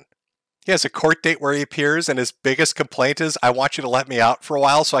prison. He has a court date where he appears, and his biggest complaint is, I want you to let me out for a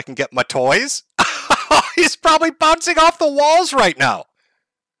while so I can get my toys. He's probably bouncing off the walls right now.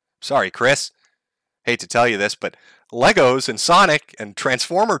 Sorry, Chris. Hate to tell you this, but Legos and Sonic and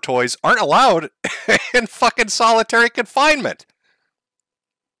Transformer toys aren't allowed in fucking solitary confinement.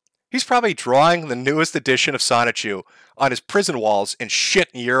 He's probably drawing the newest edition of Sonichu on his prison walls in shit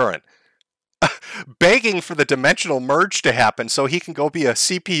and urine, begging for the dimensional merge to happen so he can go be a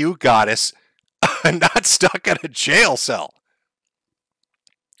CPU goddess and not stuck in a jail cell.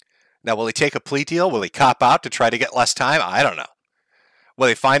 Now, will he take a plea deal? Will he cop out to try to get less time? I don't know. Will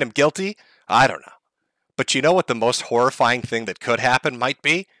they find him guilty? I don't know. But you know what the most horrifying thing that could happen might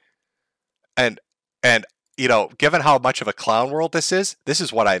be? And given how much of a clown world this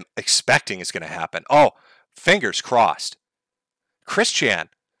is what I'm expecting is going to happen. Oh, fingers crossed. Chris Chan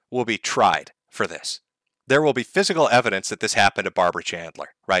will be tried for this. There will be physical evidence that this happened to Barbara Chandler,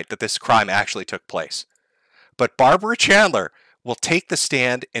 right? That this crime actually took place. But Barbara Chandler will take the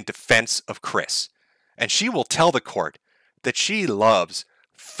stand in defense of Chris. And she will tell the court that she loves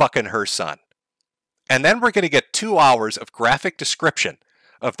fucking her son. And then we're going to get 2 hours of graphic description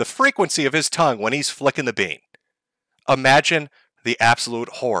of the frequency of his tongue when he's flicking the bean. Imagine the absolute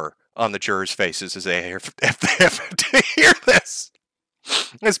horror on the jurors' faces as they have to hear this.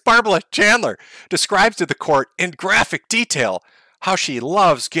 As Barbara Chandler describes to the court in graphic detail how she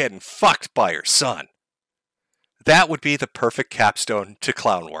loves getting fucked by her son. That would be the perfect capstone to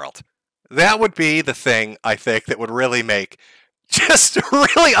Clown World. That would be the thing, I think, that would really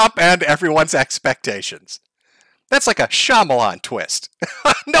really upend everyone's expectations. That's like a Shyamalan twist.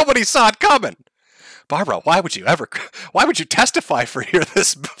 Nobody saw it coming. Barbara, why would you testify for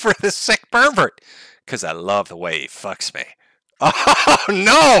this sick pervert? Because I love the way he fucks me. Oh,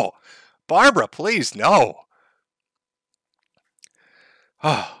 no! Barbara, please, no.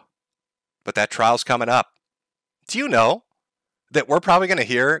 Oh, but that trial's coming up. Do you know that we're probably going to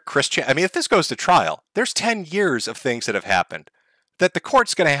hear Chris Chan? I mean, if this goes to trial, there's 10 years of things that have happened that the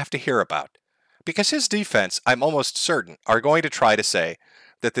court's going to have to hear about. Because his defense, I'm almost certain, are going to try to say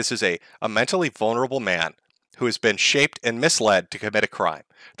that this is a mentally vulnerable man who has been shaped and misled to commit a crime.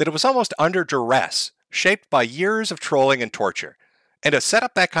 That it was almost under duress, shaped by years of trolling and torture. And to set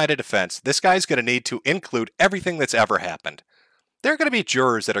up that kind of defense, this guy's going to need to include everything that's ever happened. There are going to be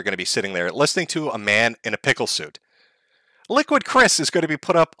jurors that are going to be sitting there listening to a man in a pickle suit. Liquid Chris is going to be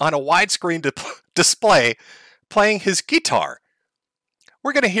put up on a widescreen display playing his guitar.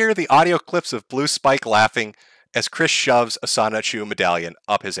 We're going to hear the audio clips of Blue Spike laughing as Chris shoves a Sonichu medallion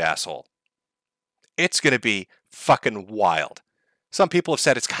up his asshole. It's going to be fucking wild. Some people have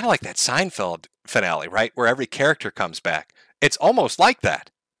said it's kind of like that Seinfeld finale, right? Where every character comes back. It's almost like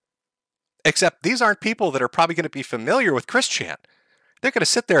that. Except these aren't people that are probably going to be familiar with Chris Chan. They're going to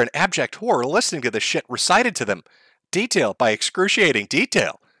sit there in abject horror listening to this shit recited to them, detail by excruciating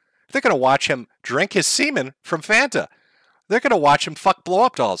detail. They're going to watch him drink his semen from Fanta. They're going to watch him fuck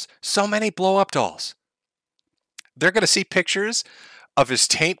blow-up dolls. So many blow-up dolls. They're going to see pictures of his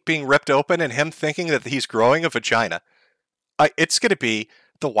taint being ripped open and him thinking that he's growing a vagina. It's going to be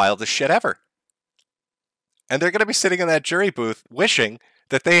the wildest shit ever. And they're going to be sitting in that jury booth wishing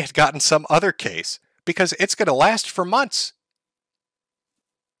that they had gotten some other case because it's going to last for months.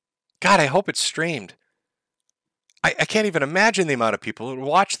 God, I hope it's streamed. I can't even imagine the amount of people who would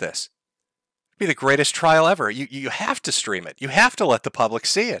watch this. It'd be the greatest trial ever. You have to stream it. You have to let the public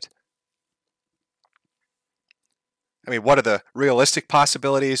see it. I mean, what are the realistic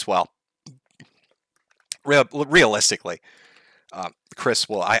possibilities? Well, realistically, Chris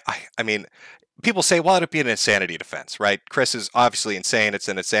will, I mean, people say, well, it'd be an insanity defense, right? Chris is obviously insane. It's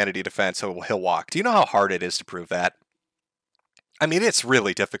an insanity defense, so he'll walk. Do you know how hard it is to prove that? I mean, it's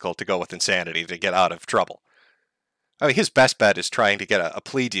really difficult to go with insanity to get out of trouble. I mean, his best bet is trying to get a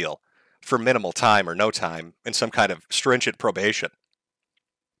plea deal for minimal time or no time in some kind of stringent probation.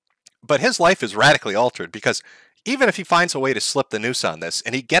 But his life is radically altered because even if he finds a way to slip the noose on this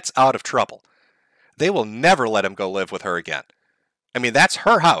and he gets out of trouble, they will never let him go live with her again. I mean, that's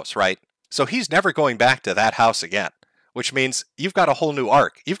her house, right? So he's never going back to that house again, which means you've got a whole new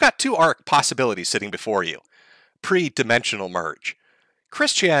arc. You've got two arc possibilities sitting before you. Pre-dimensional merge.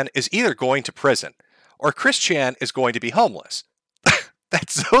 Chris Chan is either going to prison or Chris Chan is going to be homeless.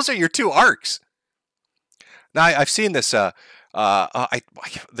 Those are your two arcs. Now, I've seen this, the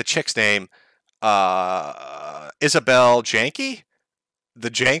chick's name, Isabel Janky?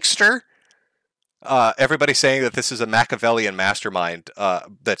 The Jankster? Everybody's saying that this is a Machiavellian mastermind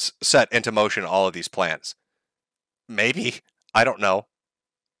that's set into motion all of these plans. Maybe. I don't know.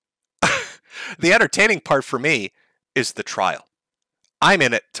 The entertaining part for me is the trial. I'm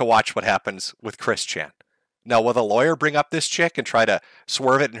in it to watch what happens with Chris Chan. Now, will the lawyer bring up this chick and try to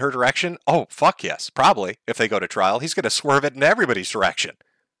swerve it in her direction? Oh, fuck yes. Probably. If they go to trial, he's going to swerve it in everybody's direction.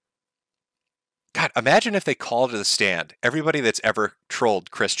 God, imagine if they call to the stand everybody that's ever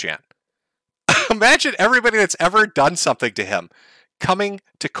trolled Chris Chan. Imagine everybody that's ever done something to him coming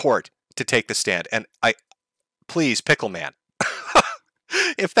to court to take the stand. And please, Pickle Man,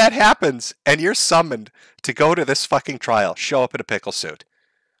 if that happens and you're summoned to go to this fucking trial, show up in a pickle suit.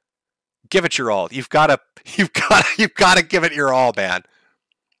 Give it your all. You've got to give it your all, man.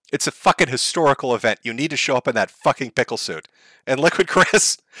 It's a fucking historical event. You need to show up in that fucking pickle suit. And Liquid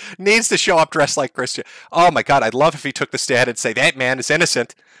Chris needs to show up dressed like Christian. Oh my God, I'd love if he took the stand and say, that man is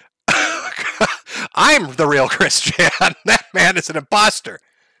innocent. I'm the real Christian. That man is an imposter.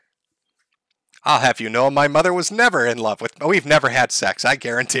 I'll have you know my mother was never in love with... We've never had sex, I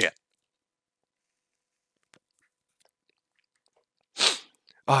guarantee it.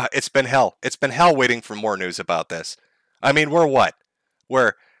 It's been hell. It's been hell waiting for more news about this. I mean, we're what?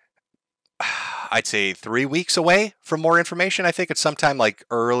 We're, I'd say 3 weeks away from more information. I think it's sometime like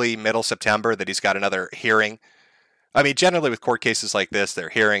early, middle September that he's got another hearing. I mean, generally with court cases like this, they're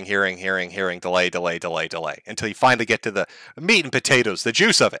hearing, delay, until you finally get to the meat and potatoes, the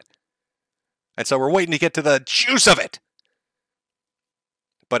juice of it. And so we're waiting to get to the juice of it.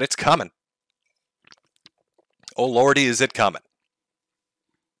 But it's coming. Oh, Lordy, is it coming.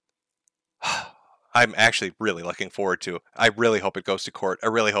 I'm actually really looking forward to it. I really hope it goes to court. I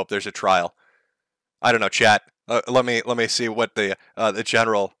really hope there's a trial. I don't know, chat. Let me see what the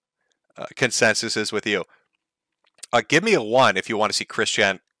general consensus is with you. Give me a 1 if you want to see Chris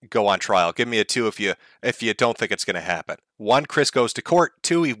Chan go on trial. Give me a 2 if you don't think it's going to happen. 1, Chris goes to court.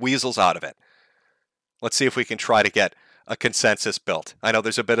 2, he weasels out of it. Let's see if we can try to get a consensus built. I know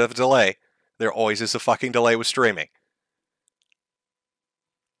there's a bit of a delay. There always is a fucking delay with streaming.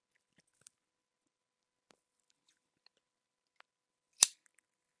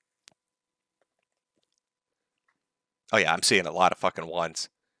 Oh yeah, I'm seeing a lot of fucking 1s. A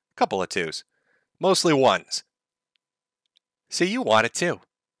couple of 2s. Mostly 1s. See, you want it too.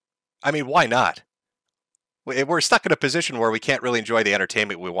 I mean, why not? We're stuck in a position where we can't really enjoy the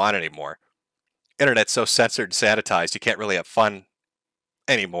entertainment we want anymore. Internet's so censored and sanitized, you can't really have fun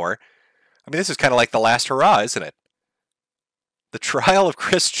anymore. I mean, this is kind of like the last hurrah, isn't it? The trial of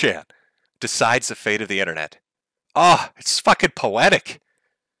Chris Chan decides the fate of the internet. Oh, it's fucking poetic.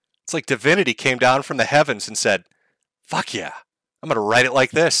 It's like divinity came down from the heavens and said, fuck yeah, I'm going to write it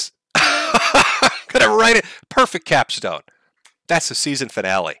like this. I'm going to write it. Perfect capstone. That's a season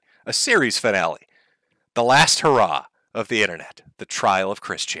finale, a series finale. The last hurrah of the internet, the trial of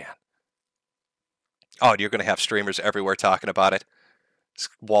Chris Chan. Oh, and you're going to have streamers everywhere talking about it. It's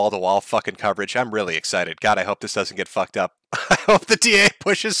wall-to-wall fucking coverage. I'm really excited. God, I hope this doesn't get fucked up. I hope the DA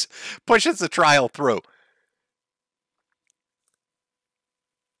pushes the trial through.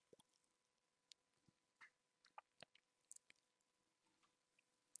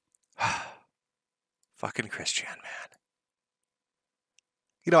 Fucking Chris Chan, man.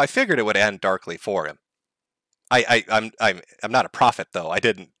 You know, I figured it would end darkly for him. I'm not a prophet though. I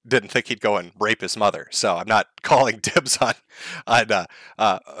didn't think he'd go and rape his mother, so I'm not calling dibs on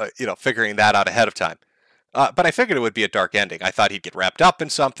figuring that out ahead of time. But I figured it would be a dark ending. I thought he'd get wrapped up in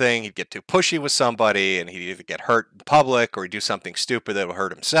something, he'd get too pushy with somebody, and he'd either get hurt in public or he'd do something stupid that would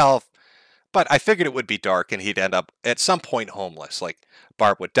hurt himself. But I figured it would be dark and he'd end up at some point homeless. Like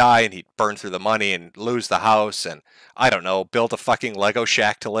Barb would die and he'd burn through the money and lose the house and, I don't know, build a fucking Lego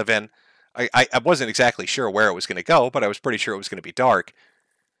shack to live in. I wasn't exactly sure where it was going to go, but I was pretty sure it was going to be dark.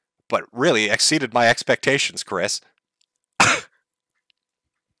 But really exceeded my expectations, Chris.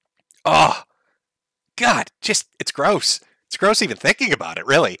 Oh, God, it's gross. It's gross even thinking about it,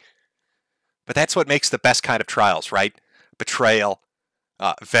 really. But that's what makes the best kind of trials, right? Betrayal,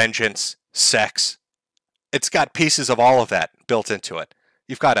 vengeance, sex. It's got pieces of all of that built into it.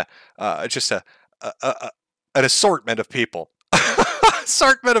 You've got just a, a an assortment of people,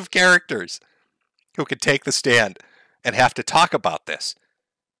 assortment of characters who could take the stand and have to talk about this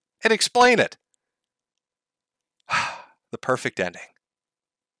and explain it. The perfect ending.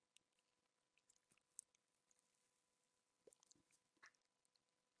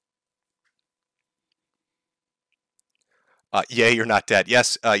 Yay, you're not dead.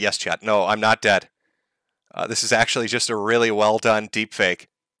 Yes, yes, chat. No, I'm not dead. This is actually just a really well done deepfake.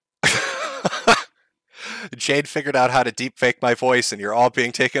 Jade figured out how to deepfake my voice, and you're all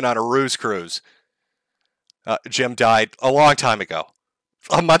being taken on a ruse cruise. Jim died a long time ago,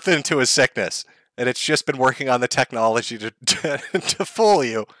 a month into his sickness, and it's just been working on the technology to fool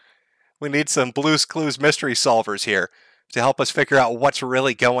you. We need some Blue's Clues mystery solvers here to help us figure out what's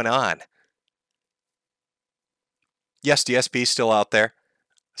really going on. Yes, DSP's still out there,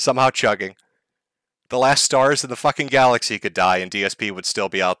 somehow chugging. The last stars in the fucking galaxy could die and DSP would still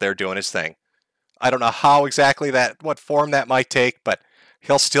be out there doing his thing. I don't know how exactly what form that might take, but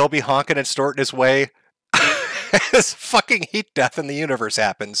he'll still be honking and snorting his way as fucking heat death in the universe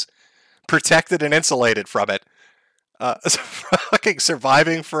happens. Protected and insulated from it. Fucking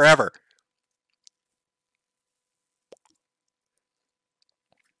surviving forever.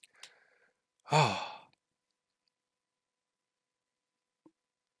 Oh.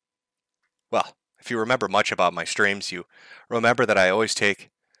 Well, if you remember much about my streams, you remember that I always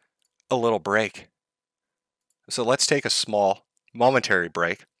take a little break. So let's take a small, momentary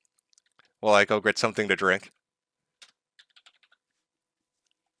break while I go get something to drink.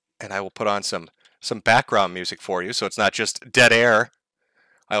 And I will put on some background music for you so it's not just dead air.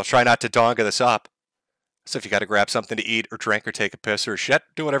 I'll try not to donga this up. So if you got to grab something to eat or drink or take a piss or shit,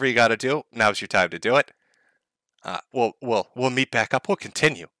 do whatever you got to do. Now's your time to do it. We'll meet back up. We'll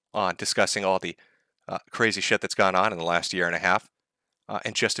continue on discussing all the crazy shit that's gone on in the last year and a half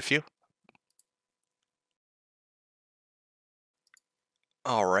in just a few.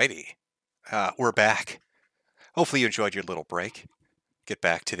 Alrighty, we're back. Hopefully you enjoyed your little break. Get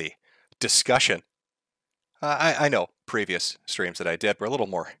back to the discussion. I know previous streams that I did were a little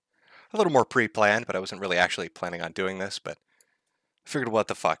more pre-planned, but I wasn't really actually planning on doing this. But I figured, what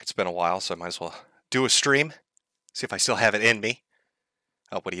the fuck? It's been a while, so I might as well do a stream. See if I still have it in me.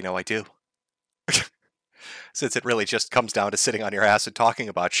 What do you know I do? Since it really just comes down to sitting on your ass and talking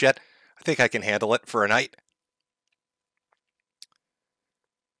about shit, I think I can handle it for a night.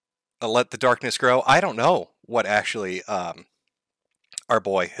 Let the darkness grow. I don't know what actually our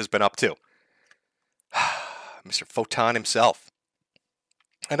boy has been up to. Mr. Photon himself.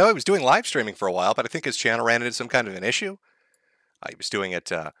 I know he was doing live streaming for a while, but I think his channel ran into some kind of an issue. He was doing it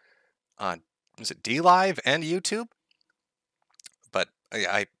on, was it DLive and YouTube? But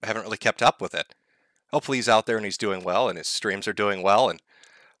I haven't really kept up with it. Hopefully he's out there and he's doing well, and his streams are doing well, and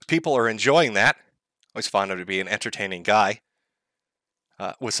people are enjoying that. Always found him to be an entertaining guy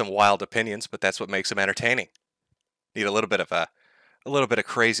with some wild opinions, but that's what makes him entertaining. Need a little bit of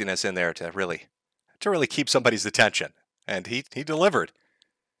craziness in there to really keep somebody's attention, and he delivered.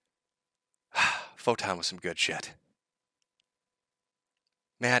 Photon was some good shit.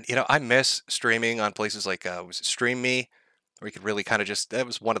 Man, you know, I miss streaming on places like was it Stream Me, where you could really kind of that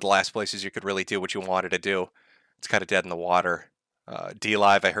was one of the last places you could really do what you wanted to do. It's kind of dead in the water.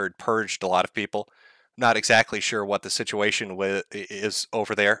 DLive, I heard, purged a lot of people. Not exactly sure what the situation is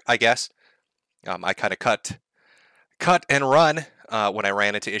over there, I guess. I kind of cut and run when I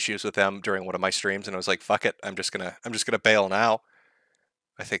ran into issues with them during one of my streams, and I was like, fuck it, I'm just gonna bail now.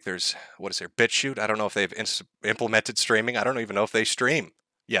 I think there's, what is there, BitChute? I don't know if they've implemented streaming. I don't even know if they stream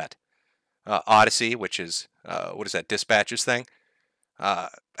yet. Odyssey, which is, what is that, Dispatches thing? I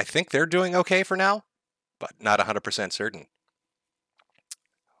think they're doing okay for now, but not 100% certain.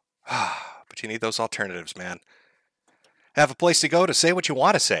 But you need those alternatives, man. Have a place to go to say what you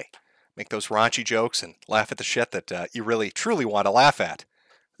want to say. Make those raunchy jokes and laugh at the shit that you really, truly want to laugh at.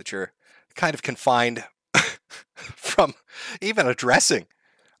 That you're kind of confined from even addressing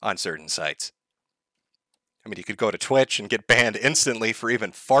on certain sites. I mean, you could go to Twitch and get banned instantly for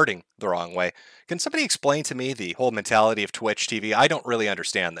even farting the wrong way. Can somebody explain to me the whole mentality of Twitch TV? I don't really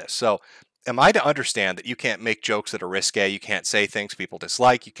understand this. So, am I to understand that you can't make jokes that are risque, you can't say things people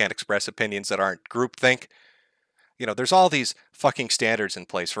dislike, you can't express opinions that aren't groupthink? You know, there's all these fucking standards in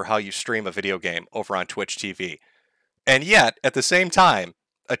place for how you stream a video game over on Twitch TV. And yet, at the same time,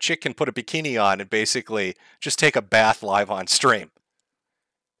 a chick can put a bikini on and basically just take a bath live on stream.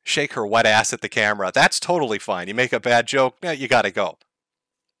 shake her wet ass at the camera. That's totally fine. You make a bad joke, yeah, you gotta go.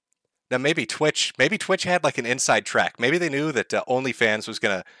 Now maybe Twitch had like an inside track. Maybe they knew that OnlyFans was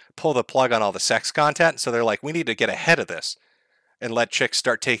gonna pull the plug on all the sex content, so they're like, we need to get ahead of this and let chicks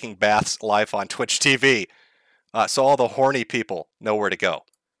start taking baths live on Twitch TV, so all the horny people know where to go.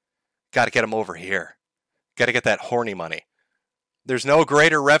 Got to get them over here. Got to get that horny money. There's no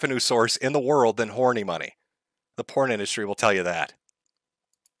greater revenue source in the world than horny money. The porn industry will tell you that.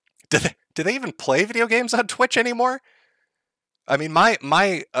 Do they even play video games on Twitch anymore? I mean, my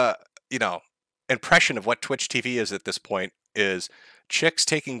impression of what Twitch TV is at this point is chicks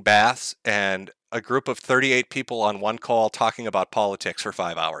taking baths and a group of 38 people on one call talking about politics for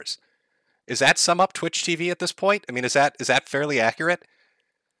 5 hours. Is that sum up Twitch TV at this point? I mean, is that fairly accurate?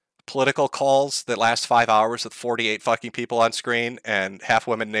 Political calls that last 5 hours with 48 fucking people on screen and half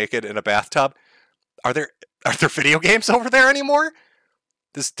women naked in a bathtub. Are there video games over there anymore?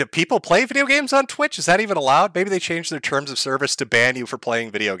 Do people play video games on Twitch? Is that even allowed? Maybe they changed their terms of service to ban you for playing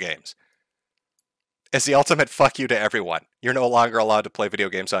video games. As the ultimate fuck you to everyone. You're no longer allowed to play video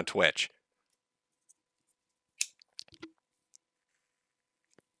games on Twitch.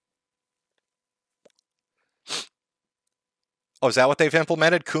 Oh, is that what they've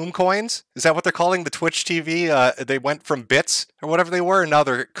implemented? Coom coins? Is that what they're calling the Twitch TV? They went from bits or whatever they were, and now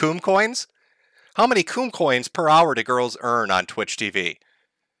they're Coom coins? How many Coom coins per hour do girls earn on Twitch TV?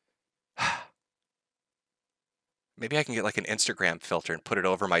 Maybe I can get like an Instagram filter and put it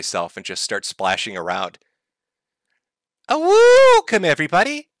over myself and just start splashing around. Oh, welcome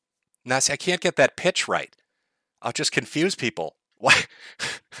everybody. Now, see, I can't get that pitch right. I'll just confuse people.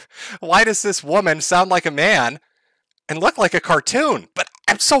 Why does this woman sound like a man and look like a cartoon? But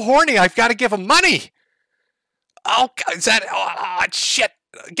I'm so horny, I've got to give him money. Oh, is that... Oh, shit.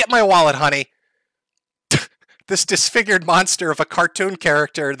 Get my wallet, honey. This disfigured monster of a cartoon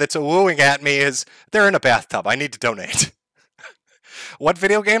character that's wooing at me they're in a bathtub. I need to donate. What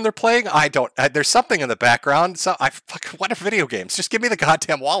video game they're playing? I don't... there's something in the background. So what are video games? Just give me the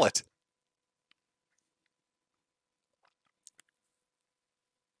goddamn wallet.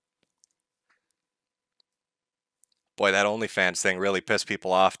 Boy, that OnlyFans thing really pissed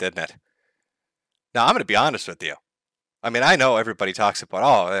people off, didn't it? Now, I'm going to be honest with you. I mean, I know everybody talks about,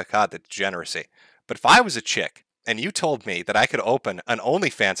 oh, God, the degeneracy. But if I was a chick and you told me that I could open an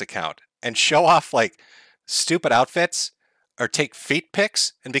OnlyFans account and show off like stupid outfits or take feet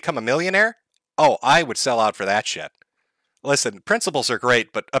pics and become a millionaire, oh, I would sell out for that shit. Listen, principles are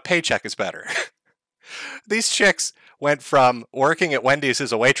great, but a paycheck is better. These chicks went from working at Wendy's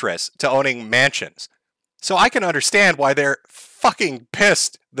as a waitress to owning mansions. So I can understand why they're fucking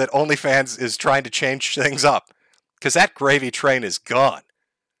pissed that OnlyFans is trying to change things up. Because that gravy train is gone.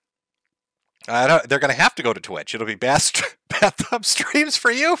 They're going to have to go to Twitch. It'll be bathtub streams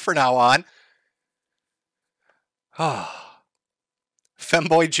for you from now on. Oh.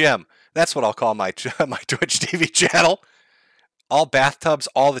 Femboy Jim. That's what I'll call my Twitch TV channel. All bathtubs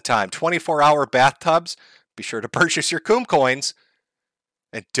all the time. 24-hour bathtubs. Be sure to purchase your Coom coins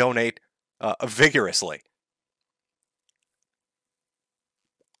and donate vigorously.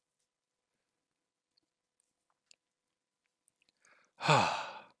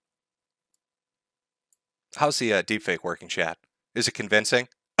 How's the deepfake working, chat? Is it convincing?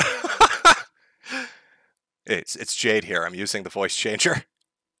 It's Jade here. I'm using the voice changer.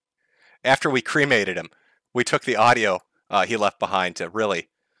 After we cremated him, we took the audio he left behind to really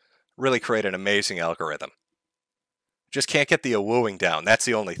create an amazing algorithm. Just can't get the wooing down. That's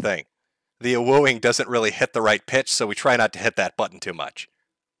the only thing. The wooing doesn't really hit the right pitch, so we try not to hit that button too much.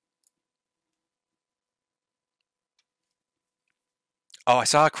 Oh, I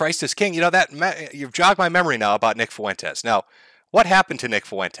saw Christ is King. You know, you've jogged my memory now about Nick Fuentes. Now, what happened to Nick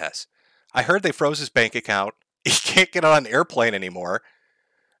Fuentes? I heard they froze his bank account. He can't get on an airplane anymore.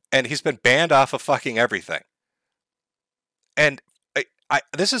 And he's been banned off of fucking everything. And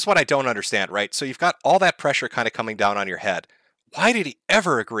this is what I don't understand, right? So you've got all that pressure kind of coming down on your head. Why did he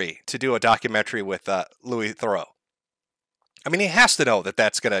ever agree to do a documentary with Louis Theroux? I mean, he has to know that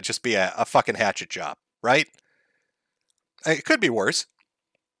that's going to just be a fucking hatchet job, right? It could be worse.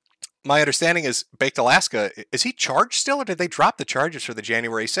 My understanding is Baked Alaska, is he charged still, or did they drop the charges for the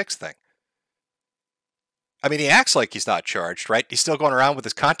January 6th thing? I mean, he acts like he's not charged, right? He's still going around with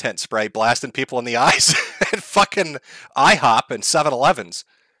his content spray blasting people in the eyes at fucking IHOP and 7-Elevens.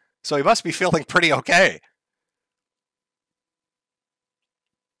 So he must be feeling pretty okay.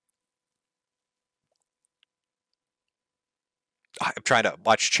 I'm trying to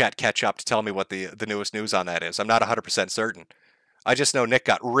watch chat catch up to tell me what the newest news on that is. I'm not 100% certain. I just know Nick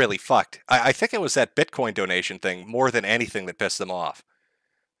got really fucked. I think it was that Bitcoin donation thing more than anything that pissed them off.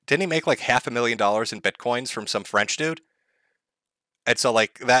 Didn't he make like $500,000 in bitcoins from some French dude? And so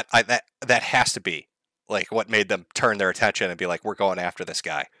like that has to be like what made them turn their attention and be like, we're going after this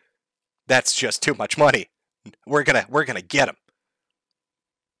guy. That's just too much money. We're gonna get him.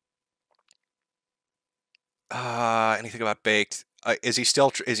 Anything about Baked? Is he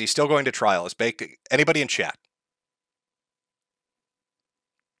still going to trial? Is Baked anybody in chat?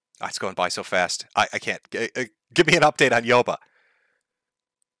 Oh, it's going by so fast. I can't. Give me an update on Yoba.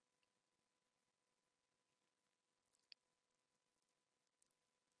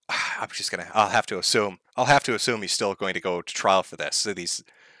 I'm just gonna. I'll have to assume he's still going to go to trial for this. So these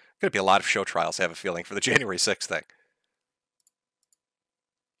going to be a lot of show trials. I have a feeling for the January 6th thing.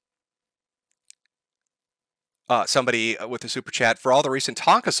 Somebody with a super chat for all the recent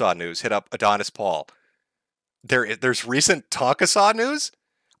Tonka Saw news. Hit up Adonis Paul. There's recent Tonka Saw news.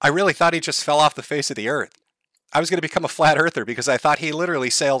 I really thought he just fell off the face of the earth. I was going to become a flat earther because I thought he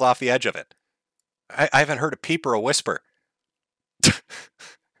literally sailed off the edge of it. I haven't heard a peep or a whisper.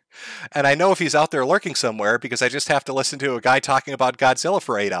 And I know if he's out there lurking somewhere because I just have to listen to a guy talking about Godzilla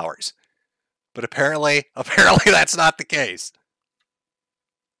for 8 hours. But apparently that's not the case.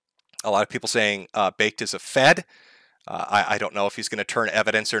 A lot of people saying Baked is a Fed. I don't know if he's going to turn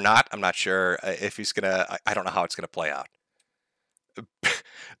evidence or not. I'm not sure if he's going to. I don't know how it's going to play out.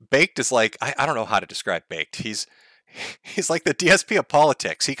 Baked is like, I don't know how to describe Baked. He's like the DSP of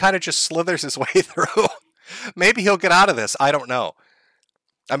politics. He kind of just slithers his way through. Maybe he'll get out of this. I don't know.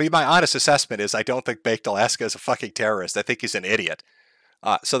 I mean, my honest assessment is I don't think Baked Alaska is a fucking terrorist. I think he's an idiot.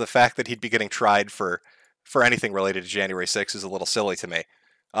 So the fact that he'd be getting tried for anything related to January 6th is a little silly to me.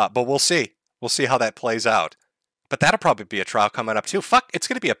 But we'll see. We'll see how that plays out. But that'll probably be a trial coming up too. Fuck, it's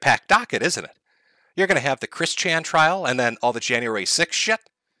going to be a packed docket, isn't it? You're going to have the Chris Chan trial and then all the January 6th shit.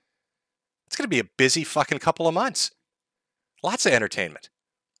 It's going to be a busy fucking couple of months. Lots of entertainment.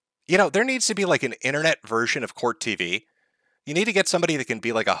 You know, there needs to be like an internet version of Court TV. You need to get somebody that can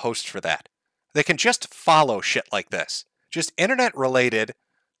be like a host for that. They can just follow shit like this. Just internet-related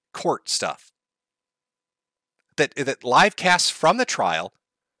court stuff. That live casts from the trial,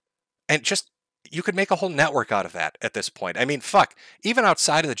 and just, you could make a whole network out of that at this point. I mean, fuck, even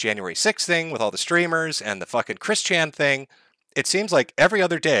outside of the January 6th thing with all the streamers and the fucking Chris Chan thing, it seems like every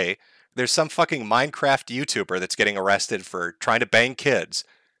other day there's some fucking Minecraft YouTuber that's getting arrested for trying to bang kids.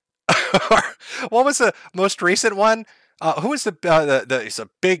 What was the most recent one? Who was he's a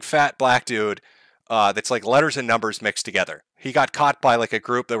big fat black dude that's like letters and numbers mixed together. He got caught by like a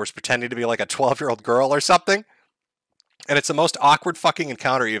group that was pretending to be like a 12-year-old girl or something. And it's the most awkward fucking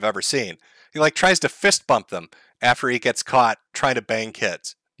encounter you've ever seen. He like tries to fist bump them after he gets caught trying to bang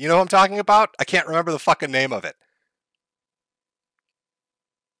kids. You know what I'm talking about? I can't remember the fucking name of it.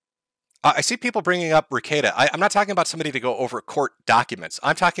 I see people bringing up Ricada. I'm not talking about somebody to go over court documents.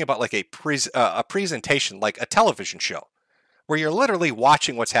 I'm talking about like a presentation, like a television show, where you're literally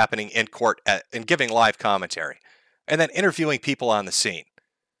watching what's happening in court and giving live commentary, and then interviewing people on the scene.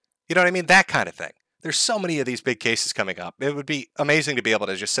 You know what I mean? That kind of thing. There's so many of these big cases coming up. It would be amazing to be able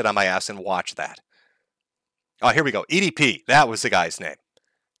to just sit on my ass and watch that. Oh, here we go. EDP. That was the guy's name.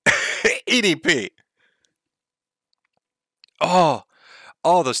 EDP. Oh,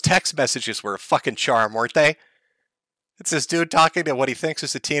 those text messages were a fucking charm, weren't they? It's this dude talking to what he thinks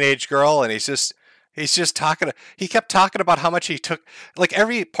is a teenage girl, and he's just talking. He kept talking about how much he took. Like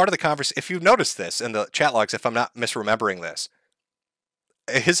every part of the conversation, if you've noticed this in the chat logs, if I'm not misremembering this,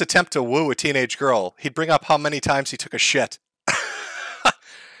 his attempt to woo a teenage girl, he'd bring up how many times he took a shit.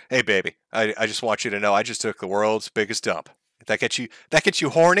 Hey, baby, I just want you to know I just took the world's biggest dump. That gets you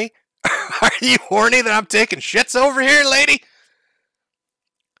horny? Are you horny that I'm taking shits over here, lady?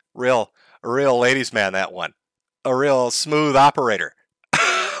 A real ladies' man, that one. A real smooth operator.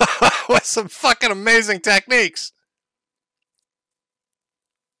 With some fucking amazing techniques.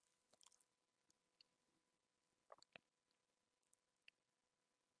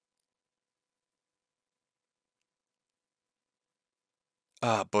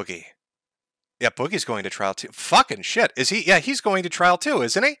 Boogie. Yeah, Boogie's going to trial too. Fucking shit. Is he? Yeah, he's going to trial too,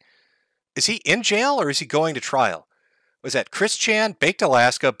 isn't he? Is he in jail or is he going to trial? Was that Chris Chan, Baked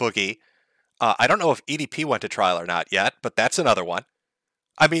Alaska, Boogie? I don't know if EDP went to trial or not yet, but that's another one.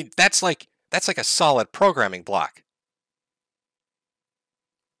 I mean, that's like a solid programming block.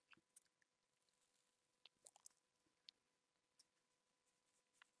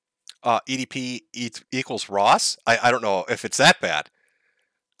 EDP equals Ross? I don't know if it's that bad.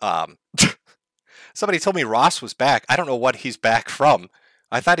 Somebody told me Ross was back. I don't know what he's back from.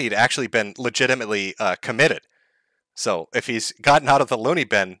 I thought he'd actually been legitimately committed. So if he's gotten out of the loony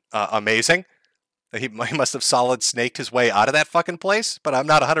bin, amazing. He must have solid snaked his way out of that fucking place, but I'm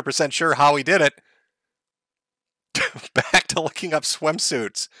not 100% sure how he did it. Back to looking up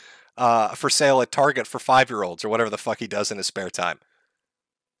swimsuits for sale at Target for 5-year-olds or whatever the fuck he does in his spare time.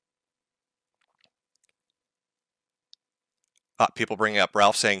 People bringing up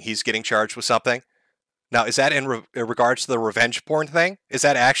Ralph saying he's getting charged with something. Now, is that in regards to the revenge porn thing? Is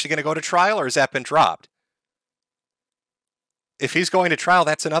that actually going to go to trial, or has that been dropped? If he's going to trial,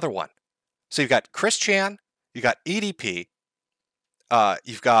 that's another one. So you've got Chris Chan, you've got EDP,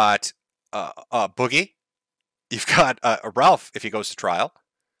 you've got Boogie, you've got Ralph if he goes to trial.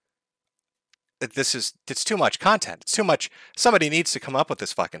 It's too much content. It's too much. Somebody needs to come up with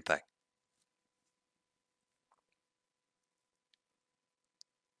this fucking thing.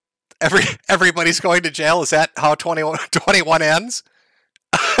 Everybody's going to jail. Is that how 21 ends?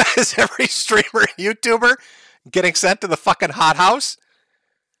 Is every streamer and YouTuber getting sent to the fucking hothouse?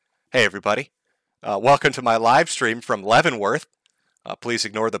 Hey, everybody. Welcome to my live stream from Leavenworth. Please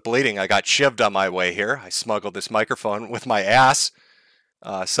ignore the bleeding. I got shivved on my way here. I smuggled this microphone with my ass.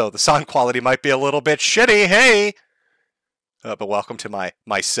 So the sound quality might be a little bit shitty. Hey! But welcome to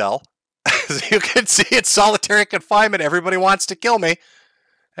my cell. As you can see, it's solitary confinement. Everybody wants to kill me.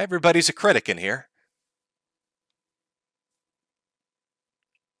 Everybody's a critic in here.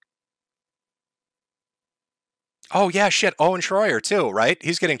 Oh, yeah, shit. Owen Schroyer, too, right?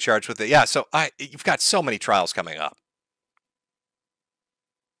 He's getting charged with it. Yeah, so you've got so many trials coming up.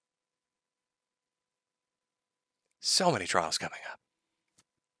 So many trials coming up.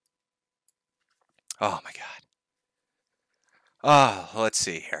 Oh, my God. Oh, let's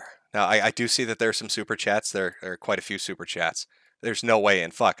see here. Now, I do see that there are some super chats. There are quite a few super chats. There's no way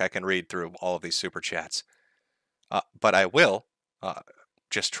in fuck I can read through all of these super chats. But I will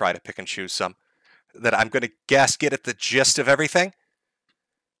just try to pick and choose some that I'm going to guess get at the gist of everything.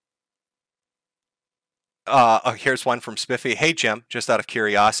 Here's one from Spiffy. Hey, Jim, just out of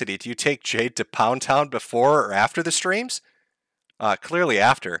curiosity, do you take Jade to Pound Town before or after the streams? Clearly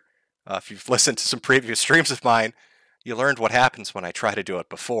after. If you've listened to some previous streams of mine, you learned what happens when I try to do it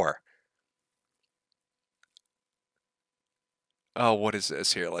before. Oh, what is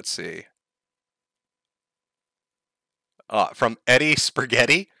this here? Let's see. From Eddie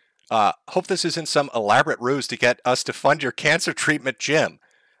Spaghetti. Hope this isn't some elaborate ruse to get us to fund your cancer treatment, Jim.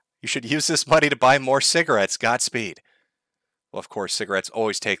 You should use this money to buy more cigarettes. Godspeed. Well, of course, cigarettes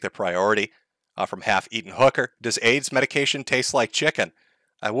always take the priority. From Half-Eaten Hooker. Does AIDS medication taste like chicken?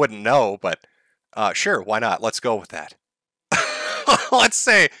 I wouldn't know, but sure, why not? Let's go with that. Let's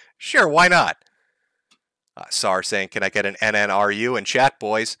say, sure, why not? SAR saying, can I get an NNRU in chat,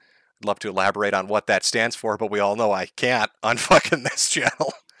 boys? I'd love to elaborate on what that stands for, but we all know I can't on fucking this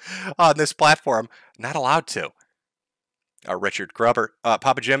channel. On this platform, not allowed to. Richard Grubber.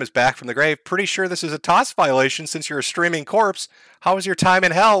 Papa Jim is back from the grave. Pretty sure this is a TOS violation since you're a streaming corpse. How was your time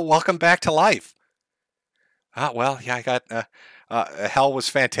in hell? Welcome back to life. Well, yeah, I got... hell was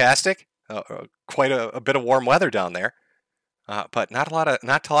fantastic. Quite a bit of warm weather down there. But not a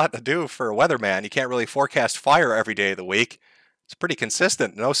lot to do for a weatherman. You can't really forecast fire every day of the week. It's pretty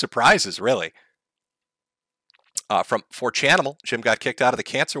consistent. No surprises, really. From 4chanimal, Jim got kicked out of the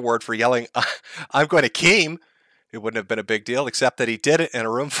cancer ward for yelling, I'm going to cheme. It wouldn't have been a big deal, except that he did it in a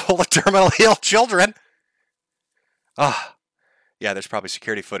room full of terminally ill children. Yeah, there's probably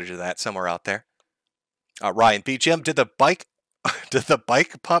security footage of that somewhere out there. Ryan B. Jim, did the bike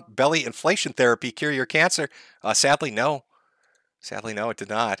pump belly inflation therapy cure your cancer? Sadly, no. Sadly, no, it did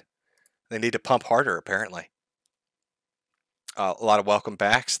not. They need to pump harder, apparently. A lot of welcome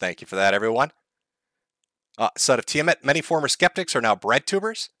backs. Thank you for that, everyone. Son of Tiamat, many former skeptics are now bread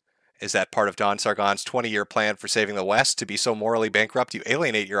tubers. Is that part of Don Sargon's 20-year plan for saving the West? To be so morally bankrupt, you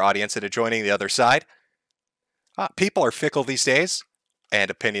alienate your audience into joining the other side? People are fickle these days, and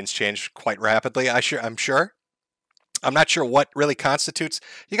opinions change quite rapidly, I'm sure. I'm not sure what really constitutes...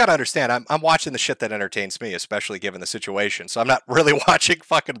 You got to understand, I'm watching the shit that entertains me, especially given the situation. So I'm not really watching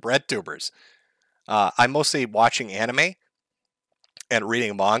fucking bread tubers. I'm mostly watching anime and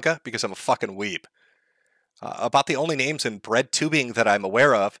reading manga because I'm a fucking weeb. About the only names in bread tubing that I'm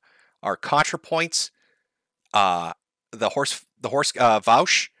aware of are ContraPoints, the horse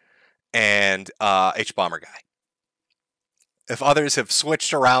Vaush, and H-Bomber Guy. If others have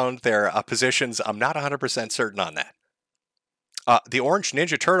switched around their positions, I'm not 100% certain on that. The Orange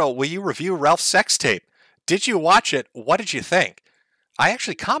Ninja Turtle, will you review Ralph's sex tape? Did you watch it? What did you think? I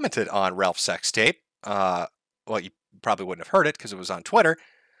actually commented on Ralph's sex tape. Well, you probably wouldn't have heard it because it was on Twitter.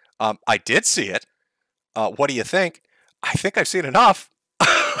 I did see it. What do you think? I think I've seen enough.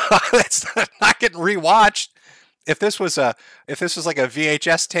 It's not getting rewatched. If this was like a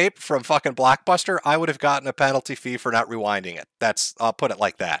VHS tape from fucking Blockbuster, I would have gotten a penalty fee for not rewinding it. I'll put it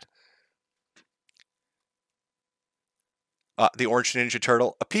like that. The Orange Ninja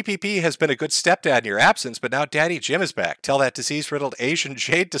Turtle. A PPP has been a good stepdad in your absence, but now Daddy Jim is back. Tell that disease-riddled Asian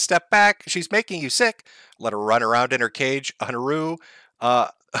Jade to step back. She's making you sick. Let her run around in her cage on Naru,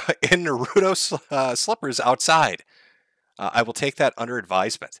 in Naruto slippers outside. I will take that under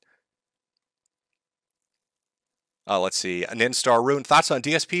advisement. Let's see. Ninstar Rune. Thoughts on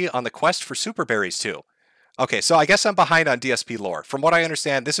DSP on the quest for Super Berries 2? Okay, so I guess I'm behind on DSP lore. From what I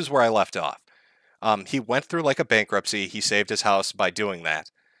understand, this is where I left off. He went through like a bankruptcy. He saved his house by doing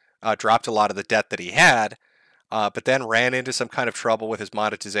that. Dropped a lot of the debt that he had, but then ran into some kind of trouble with his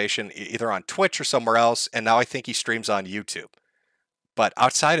monetization, either on Twitch or somewhere else, and now I think he streams on YouTube. But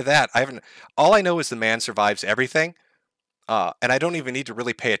outside of that, all I know is the man survives everything, and I don't even need to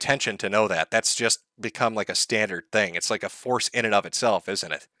really pay attention to know that. That's just become like a standard thing. It's like a force in and of itself,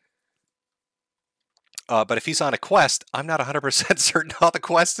 isn't it? But if he's on a quest, I'm not 100% certain how the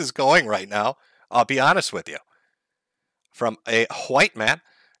quest is going right now. I'll be honest with you. From a white man,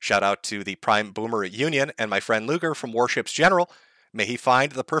 shout out to the Prime Boomer Union and my friend Luger from Warships General. May he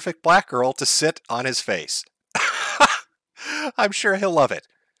find the perfect black girl to sit on his face. I'm sure he'll love it.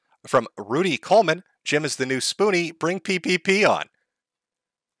 From Rudy Coleman, Jim is the new Spoonie. Bring PPP on.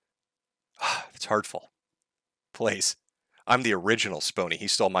 It's hurtful. Please. I'm the original Spoonie. He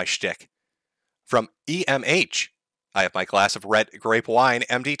stole my shtick. From EMH, I have my glass of red grape wine,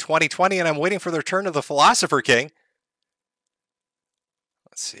 MD 2020, and I'm waiting for the return of the Philosopher King.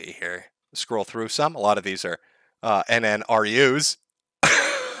 Let's see here. Scroll through some. A lot of these are NNRUs.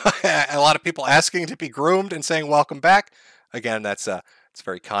 A lot of people asking to be groomed and saying welcome back. Again, it's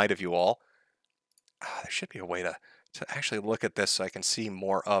very kind of you all. There should be a way to actually look at this so I can see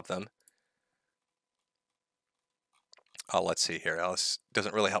more of them. Let's see here. This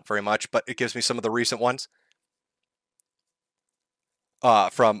doesn't really help very much, but it gives me some of the recent ones.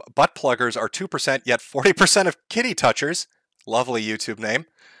 From Butt Pluggers are 2%, yet 40% of kitty touchers. Lovely YouTube name.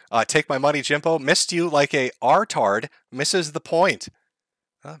 Take my money, Jimbo. Missed you like a R-tard misses the point.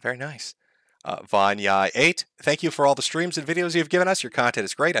 Very nice. Vanya8, thank you for all the streams and videos you've given us. Your content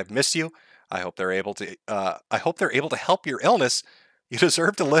is great. I've missed you. I hope they're able to help your illness. You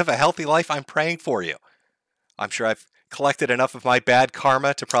deserve to live a healthy life. I'm praying for you. I'm sure I've collected enough of my bad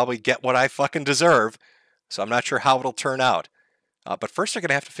karma to probably get what I fucking deserve. So I'm not sure how it'll turn out. But first they're going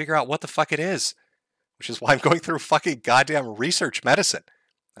to have to figure out what the fuck it is, which is why I'm going through fucking goddamn research medicine.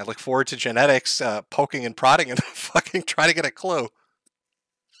 I look forward to genetics poking and prodding and fucking trying to get a clue.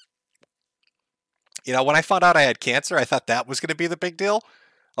 You know, when I found out I had cancer, I thought that was going to be the big deal.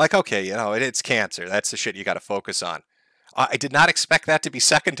 Like, okay, you know, it's cancer. That's the shit you got to focus on. I did not expect that to be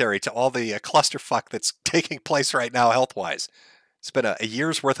secondary to all the clusterfuck that's taking place right now health-wise. It's been a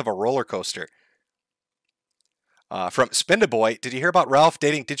year's worth of a roller coaster. From Spindaboy, did you hear about Ralph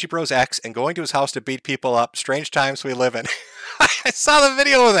dating Digibro's ex and going to his house to beat people up? Strange times we live in. I saw the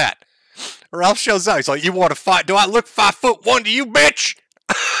video of that. Ralph shows up. He's like, you want to fight? Do I look 5'1" to you, bitch?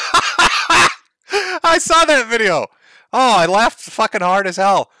 I saw that video. Oh, I laughed fucking hard as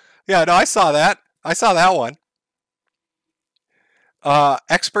hell. Yeah, no, I saw that. I saw that one.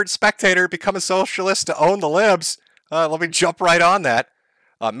 Expert spectator, become a socialist to own the libs. Let me jump right on that.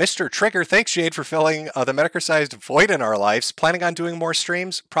 Mr. Trigger, thanks, Jade, for filling the Medicare-sized void in our lives. Planning on doing more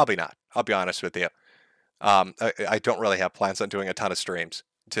streams? Probably not. I'll be honest with you. I don't really have plans on doing a ton of streams,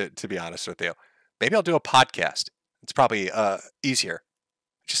 to be honest with you. Maybe I'll do a podcast. It's probably easier.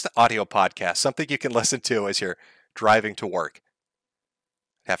 Just an audio podcast, something you can listen to as you're driving to work.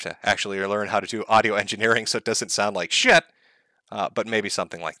 Have to actually learn how to do audio engineering so it doesn't sound like shit, but maybe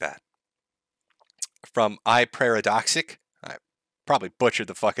something like that. From iParadoxic, I probably butchered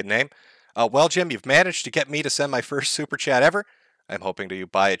the fucking name. Well, Jim, you've managed to get me to send my first super chat ever. I'm hoping to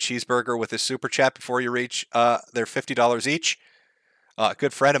buy a cheeseburger with this super chat before you reach their $50 each. A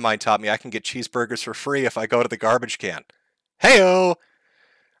good friend of mine taught me I can get cheeseburgers for free if I go to the garbage can. Heyo!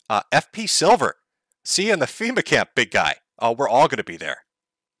 FP Silver. See you in the FEMA camp, big guy. Oh, we're all going to be there.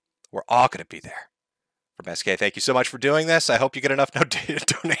 We're all going to be there. From SK, thank you so much for doing this. I hope you get enough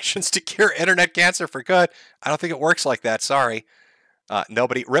donations to cure internet cancer for good. I don't think it works like that. Sorry.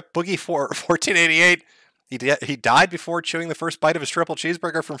 Nobody. Rip Boogie for 1488. He died before chewing the first bite of his triple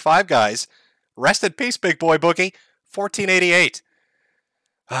cheeseburger from Five Guys. Rest in peace, big boy Boogie. 1488.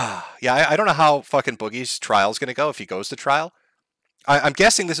 Yeah, I don't know how fucking Boogie's trial is going to go if he goes to trial. I'm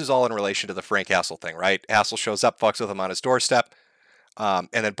guessing this is all in relation to the Frank Hassel thing, right? Hassel shows up, fucks with him on his doorstep, and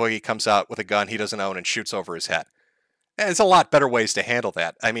then Boogie comes out with a gun he doesn't own and shoots over his head. And there's a lot better ways to handle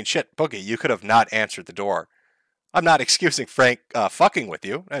that. I mean, shit, Boogie, you could have not answered the door. I'm not excusing Frank fucking with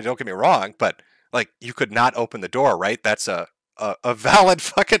you. Don't get me wrong, but like you could not open the door, right? That's a valid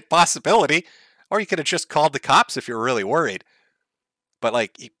fucking possibility. Or you could have just called the cops if you were really worried. But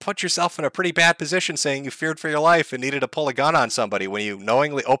like you put yourself in a pretty bad position saying you feared for your life and needed to pull a gun on somebody when you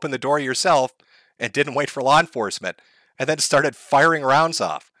knowingly opened the door yourself and didn't wait for law enforcement and then started firing rounds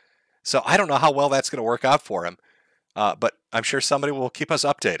off. So I don't know how well that's going to work out for him, but I'm sure somebody will keep us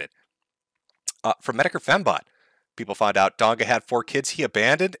updated. From Medicare Fembot, people found out Donga had 4 kids he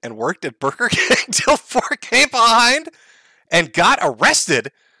abandoned and worked at Burger King till 4 came behind and got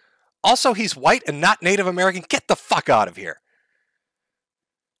arrested. Also, he's white and not Native American. Get the fuck out of here.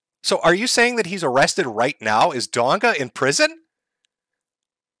 So are you saying that he's arrested right now? Is Donga in prison?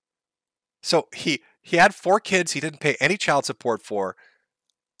 So he had 4 kids he didn't pay any child support for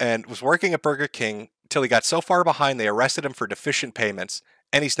and was working at Burger King till he got so far behind they arrested him for deficient payments.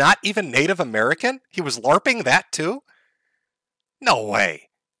 And he's not even Native American? He was LARPing that too? No way.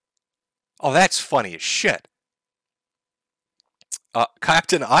 Oh, that's funny as shit.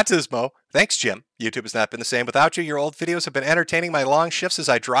 Captain Autismo, thanks, Jim. YouTube has not been the same without you. Your old videos have been entertaining my long shifts as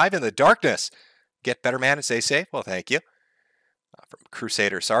I drive in the darkness. Get better, man, and stay safe. Well, thank you. From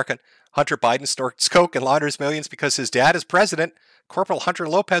Crusader Sarkin, Hunter Biden snorts coke and launders millions because his dad is president. Corporal Hunter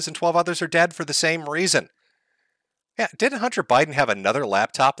Lopez and 12 others are dead for the same reason. Yeah, didn't Hunter Biden have another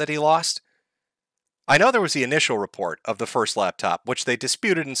laptop that he lost? I know there was the initial report of the first laptop, which they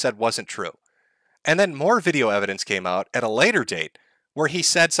disputed and said wasn't true. And then more video evidence came out at a later date where he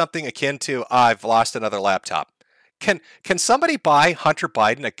said something akin to, I've lost another laptop. Can somebody buy Hunter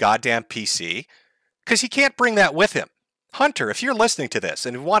Biden a goddamn PC? Because he can't bring that with him. Hunter, if you're listening to this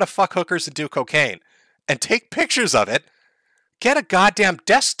and you want to fuck hookers and do cocaine and take pictures of it, get a goddamn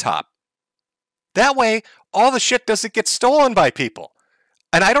desktop. That way, all the shit doesn't get stolen by people.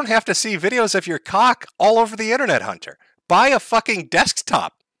 And I don't have to see videos of your cock all over the internet, Hunter. Buy a fucking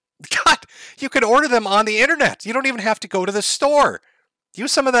desktop. God, you can order them on the internet. You don't even have to go to the store.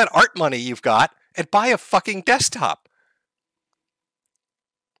 Use some of that art money you've got and buy a fucking desktop.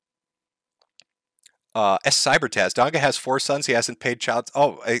 S. Cybertaz, Donga has 4 sons. He hasn't paid child.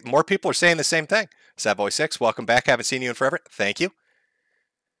 Oh, more people are saying the same thing. Sadboy6, welcome back. Haven't seen you in forever. Thank you.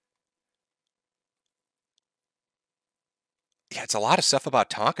 Yeah, it's a lot of stuff about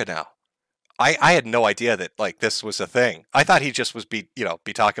Tonka now. I had no idea that like this was a thing. I thought he just was be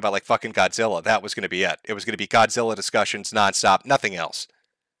talking about like fucking Godzilla. That was going to be it. It was going to be Godzilla discussions nonstop, nothing else.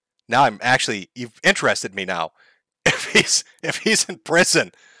 Now you've interested me now. If he's in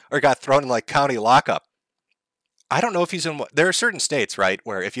prison or got thrown in like county lockup. I don't know if he's in. There are certain states, right,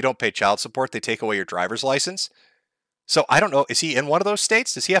 where if you don't pay child support, they take away your driver's license. So I don't know. Is he in one of those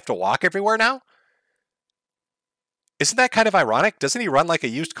states? Does he have to walk everywhere now? Isn't that kind of ironic? Doesn't he run like a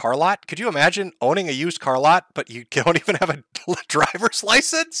used car lot? Could you imagine owning a used car lot, but you don't even have a driver's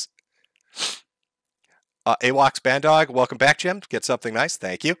license? AWOX Bandog, welcome back, Jim. Get something nice.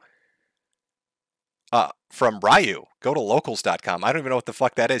 Thank you. From Ryu, go to locals.com. I don't even know what the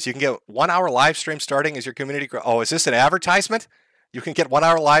fuck that is. You can get 1 hour live stream starting as your community grows. Oh, is this an advertisement? You can get 1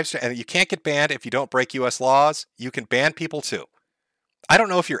 hour live stream, and you can't get banned if you don't break U.S. laws. You can ban people too. I don't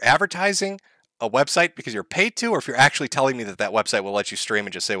know if you're advertising a website because you're paid to, or if you're actually telling me that that website will let you stream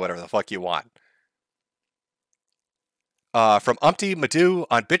and just say whatever the fuck you want. From Umpty Madhu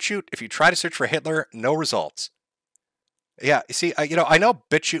on BitChute, if you try to search for Hitler, no results. Yeah, you see, I know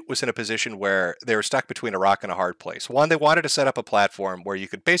BitChute was in a position where they were stuck between a rock and a hard place. One, they wanted to set up a platform where you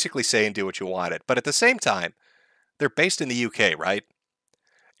could basically say and do what you wanted, but at the same time, they're based in the UK, right?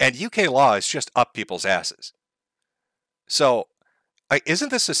 And UK law is just up people's asses. So,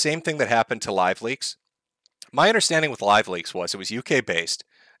 isn't this the same thing that happened to LiveLeaks? My understanding with LiveLeaks was it was UK based,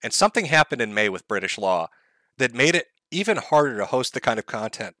 and something happened in May with British law that made it even harder to host the kind of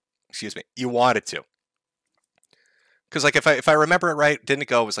content, you wanted to. Because like if I remember it right, didn't it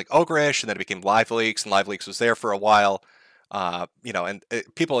go? It was like Ogreish, and then it became LiveLeaks, and LiveLeaks was there for a while. And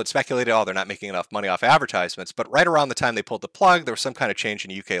people had speculated, oh, they're not making enough money off advertisements. But right around the time they pulled the plug, there was some kind of change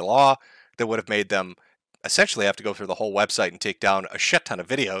in UK law that would have made them essentially have to go through the whole website and take down a shit ton of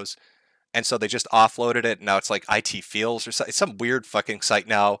videos. And so they just offloaded it. And now it's like IT Feels or it's some weird fucking site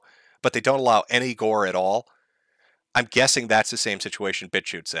now, but they don't allow any gore at all. I'm guessing that's the same situation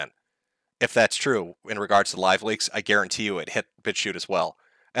BitChute's in. If that's true in regards to LiveLeaks, I guarantee you it hit BitChute as well.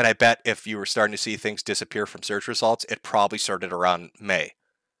 And I bet if you were starting to see things disappear from search results, it probably started around May.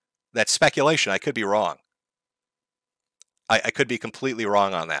 That's speculation. I could be wrong. I could be completely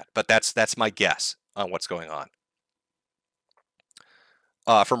wrong on that, but that's my guess on what's going on.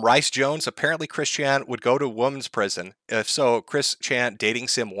 From Rice Jones, apparently Chris Chan would go to women's prison. If so, Chris Chan dating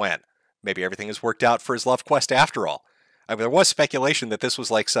sim when? Maybe everything has worked out for his love quest after all. I mean, there was speculation that this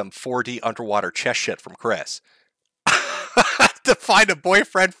was like some 4D underwater chess shit from Chris. To find a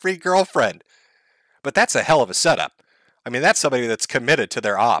boyfriend-free girlfriend. But that's a hell of a setup. I mean, that's somebody that's committed to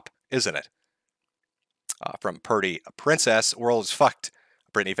their op, isn't it? From Purdy, a princess, world is fucked.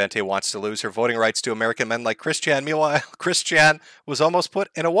 Brittany Vente wants to lose her voting rights to American men like Chris Chan. Meanwhile, Chris Chan was almost put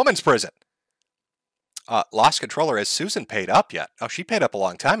in a woman's prison. Lost controller, has Susan paid up yet? Oh, she paid up a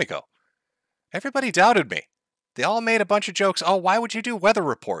long time ago. Everybody doubted me. They all made a bunch of jokes. Oh, why would you do weather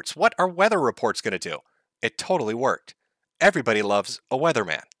reports? What are weather reports going to do? It totally worked. Everybody loves a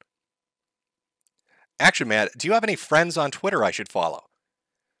weatherman. Action Man, do you have any friends on Twitter I should follow?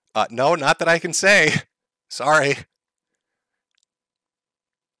 No, not that I can say. Sorry.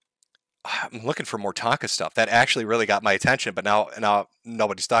 I'm looking for more Tonka stuff. That actually really got my attention, but now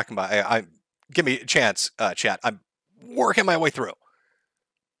nobody's talking about it. Give me a chance, chat. I'm working my way through.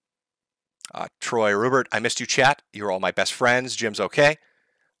 Troy Rubert, I missed you, chat. You're all my best friends. Jim's okay.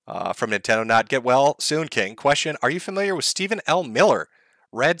 From Nintendo Not Get Well Soon King. Question, are you familiar with Stephen L. Miller?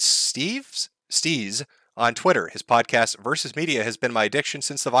 Red Steves on Twitter. His podcast, Versus Media, has been my addiction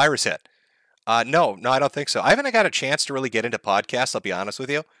since the virus hit. No, I don't think so. I haven't got a chance to really get into podcasts, I'll be honest with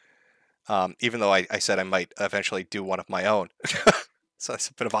you. Even though I said I might eventually do one of my own. So there's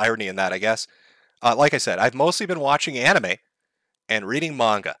a bit of irony in that, I guess. Like I said, I've mostly been watching anime and reading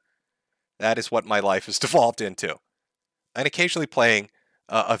manga. That is what my life has devolved into. And occasionally playing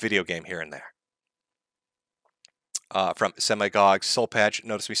a video game here and there. From Semigog, Soul Patch,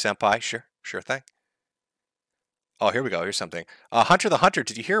 Notice Me Senpai. Sure thing. Oh, here we go. Here's something. Hunter the Hunter,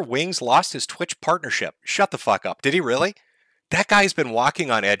 did you hear Wings lost his Twitch partnership? Shut the fuck up. Did he really? That guy's been walking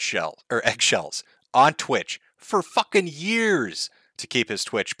on eggshells on Twitch for fucking years to keep his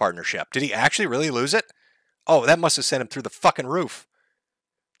Twitch partnership. Did he actually really lose it? Oh, that must have sent him through the fucking roof.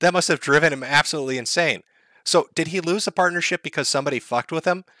 That must have driven him absolutely insane. So did he lose the partnership because somebody fucked with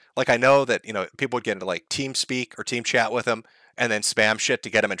him? Like, I know that, people would get into like team speak or team chat with him and then spam shit to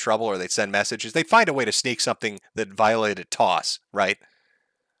get him in trouble, or they'd send messages. They'd find a way to sneak something that violated TOS, right?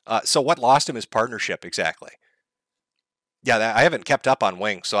 So what lost him his partnership exactly? Yeah, I haven't kept up on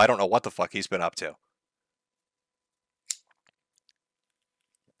Wing, so I don't know what the fuck he's been up to.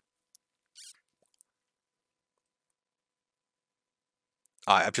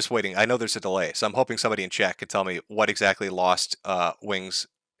 I'm just waiting. I know there's a delay, so I'm hoping somebody in chat can tell me what exactly lost Wings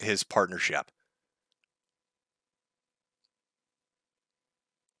his partnership.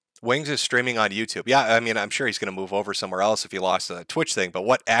 Wings is streaming on YouTube. Yeah, I mean, I'm sure he's going to move over somewhere else if he lost the Twitch thing, but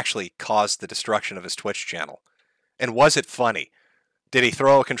what actually caused the destruction of his Twitch channel? And was it funny? Did he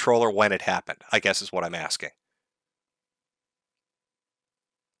throw a controller when it happened? I guess is what I'm asking.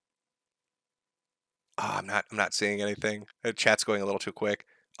 Oh, I'm not seeing anything. The chat's going a little too quick.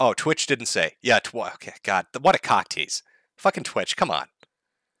 Oh, Twitch didn't say. Yeah, okay, God, what a cock tease. Fucking Twitch, come on.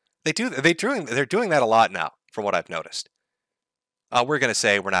 They're doing that a lot now, from what I've noticed. We're gonna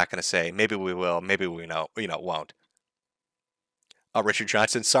say, we're not gonna say. Maybe we will. Maybe we won't. Richard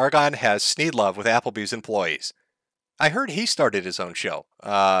Johnson, Sargon has sneed love with Applebee's employees. I heard he started his own show.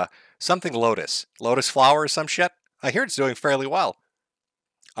 Something Lotus Flower or some shit. I hear it's doing fairly well.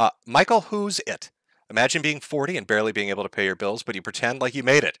 Michael, who's it? Imagine being 40 and barely being able to pay your bills, but you pretend like you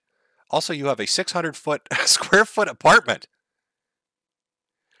made it. Also, you have a 600 square foot apartment.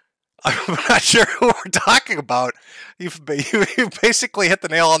 I'm not sure who we're talking about. You've basically hit the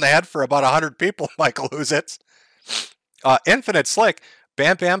nail on the head for about 100 people, Michael, who's it? Infinite Slick.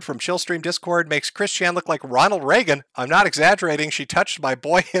 Bam Bam from Chillstream Discord makes Chris Chan look like Ronald Reagan. I'm not exaggerating. She touched my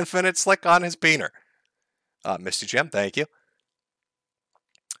boy Infinite Slick on his peener. Misty Jim, thank you.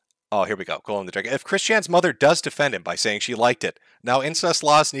 Oh, here we go. Go in the dragon. If Chris Chan's mother does defend him by saying she liked it, now incest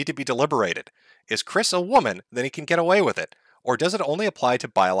laws need to be deliberated. Is Chris a woman? Then he can get away with it. Or does it only apply to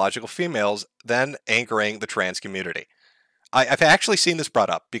biological females, then angering the trans community? I've actually seen this brought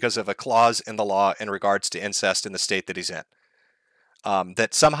up because of a clause in the law in regards to incest in the state that he's in.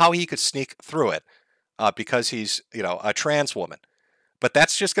 That somehow he could sneak through it because he's, a trans woman. But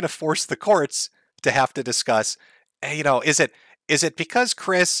that's just going to force the courts to have to discuss, is it because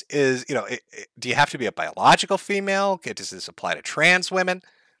Chris is, do you have to be a biological female? Does this apply to trans women?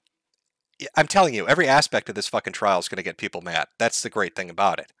 I'm telling you, every aspect of this fucking trial is going to get people mad. That's the great thing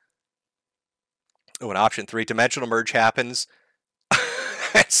about it. When option 3, dimensional merge happens,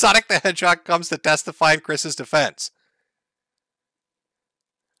 and Sonic the Hedgehog comes to testify in Chris's defense.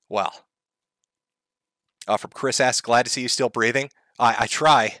 Well. From Chris asks, glad to see you still breathing. I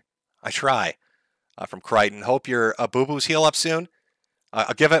try. From Crichton, hope your boo-boos heal up soon.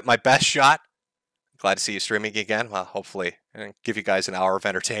 I'll give it my best shot. Glad to see you streaming again. Well, hopefully and give you guys an hour of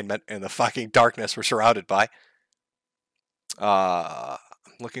entertainment in the fucking darkness we're surrounded by. I'm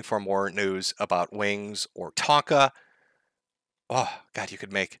looking for more news about Wings or Tonka. Oh God, you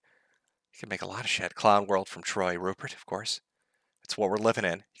could make a lot of shit. Clown World from Troy Rupert, of course. It's what we're living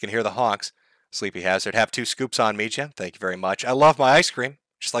in. You can hear the honks. Sleepy Hazard, have 2 scoops on me, Jim. Thank you very much. I love my ice cream,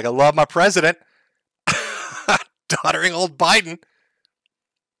 just like I love my president. Doddering old Biden.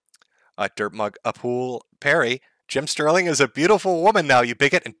 Dirt Mug Uphool Perry. Jim Sterling is a beautiful woman now, you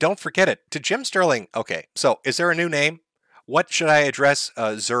bigot, and don't forget it. To Jim Sterling, okay, so is there a new name? What should I address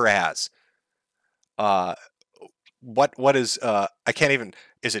Zur as? What is, I can't even,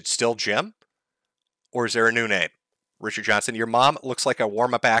 is it still Jim? Or is there a new name? Richard Johnson, your mom looks like a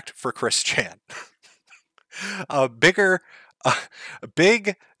warm-up act for Chris Chan.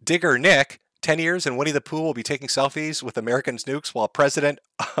 Big Digger Nick, 10 years and Winnie the Pooh will be taking selfies with Americans nukes while President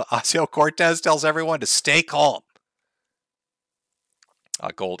Ocasio-Cortez tells everyone to stay calm.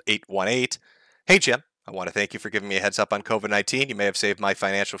 Gold 818. Hey, Jim, I want to thank you for giving me a heads up on COVID-19. You may have saved my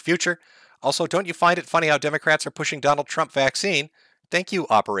financial future. Also, don't you find it funny how Democrats are pushing Donald Trump vaccine? Thank you,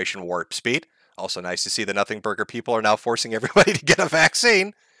 Operation Warp Speed. Also nice to see the Nothing Burger people are now forcing everybody to get a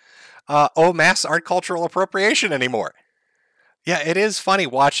vaccine. Masks aren't cultural appropriation anymore. Yeah, it is funny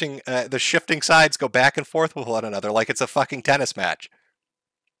watching the shifting sides go back and forth with one another like it's a fucking tennis match.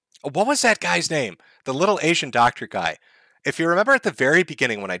 What was that guy's name? The little Asian doctor guy. If you remember at the very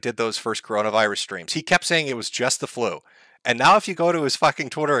beginning when I did those first coronavirus streams, he kept saying it was just the flu. And now if you go to his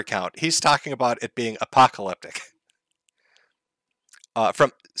fucking Twitter account, he's talking about it being apocalyptic.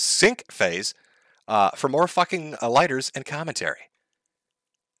 From Sync Phase, for more fucking lighters and commentary.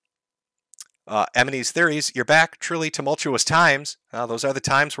 Emily's Theories, you're back. Truly tumultuous times. Those are the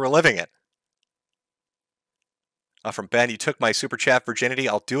times we're living in. From Ben, you took my super chat virginity.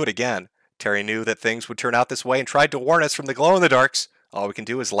 I'll do it again. Terry knew that things would turn out this way and tried to warn us from the glow-in-the-darks. All we can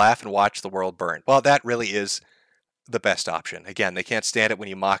do is laugh and watch the world burn. Well, that really is the best option. Again, they can't stand it when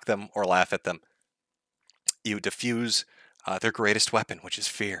you mock them or laugh at them. You diffuse their greatest weapon, which is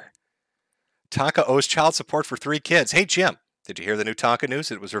fear. Tonka owes child support for 3 kids. Hey, Jim, did you hear the new Tonka news?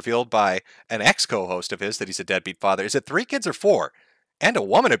 It was revealed by an ex-co-host of his that he's a deadbeat father. Is it 3 kids or 4? And a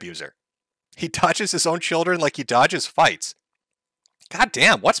woman abuser. He dodges his own children like he dodges fights. God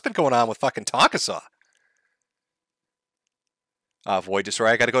damn, what's been going on with fucking Tonkasaw? Void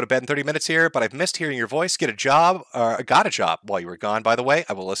Destroyer, I got to go to bed in 30 minutes here, but I've missed hearing your voice. Got a job while you were gone, by the way.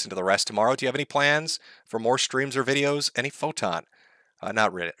 I will listen to the rest tomorrow. Do you have any plans for more streams or videos? Any photon?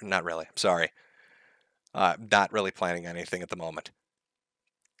 Not really. I'm sorry. Not really planning anything at the moment.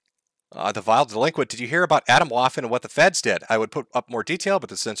 The Vile Delinquent, did you hear about Adam Waffen and what the feds did? I would put up more detail, but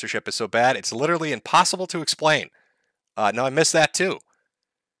the censorship is so bad, it's literally impossible to explain. No, I missed that too.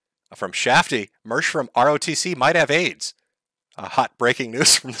 From Shafty, Mersh from ROTC might have AIDS. Hot breaking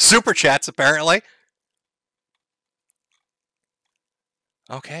news from the Super Chats, apparently.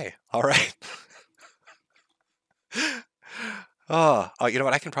 Okay, all right. You know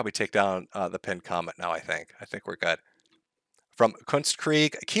what? I can probably take down the pinned comment now, I think. I think we're good. From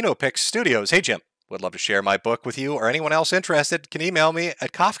Kunstkrieg Kinopix Studios. Hey, Jim. Would love to share my book with you or anyone else interested. Can email me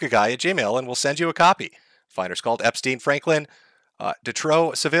at kafkaguy@gmail.com and we'll send you a copy. Finders called Epstein, Franklin,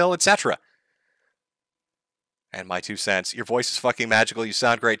 Detroit, Seville, etc. And my 2 cents. Your voice is fucking magical. You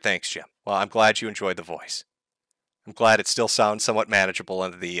sound great. Thanks, Jim. Well, I'm glad you enjoyed the voice. I'm glad it still sounds somewhat manageable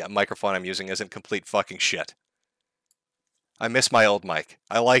and the microphone I'm using isn't complete fucking shit. I miss my old mic.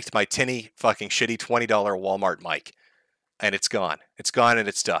 I liked my tinny fucking shitty $20 Walmart mic. And it's gone. It's gone and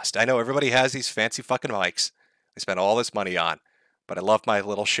it's dust. I know everybody has these fancy fucking mics they spend all this money on, but I love my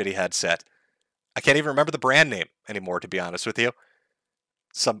little shitty headset. I can't even remember the brand name anymore, to be honest with you.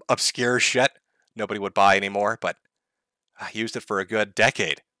 Some obscure shit nobody would buy anymore, but I used it for a good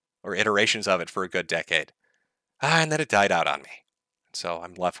decade, or iterations of it for a good decade. And then it died out on me. So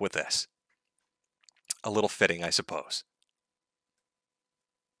I'm left with this. A little fitting, I suppose.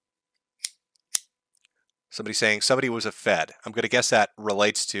 Somebody saying somebody was a Fed. I'm going to guess that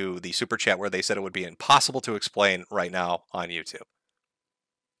relates to the super chat where they said it would be impossible to explain right now on YouTube.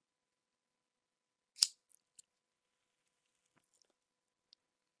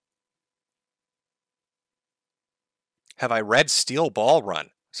 Have I read Steel Ball Run?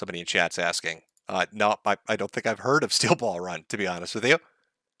 Somebody in chat's asking. No, I don't think I've heard of Steel Ball Run, to be honest with you.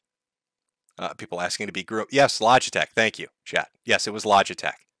 People asking to be grew up. Yes, Logitech. Thank you, chat. Yes, it was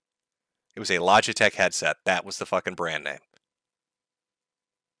Logitech. It was a Logitech headset. That was the fucking brand name.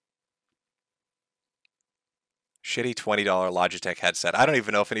 Shitty $20 Logitech headset. I don't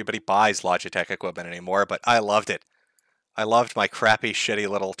even know if anybody buys Logitech equipment anymore, but I loved it. I loved my crappy, shitty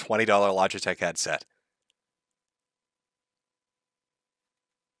little $20 Logitech headset.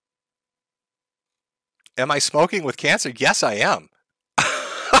 Am I smoking with cancer? Yes, I am.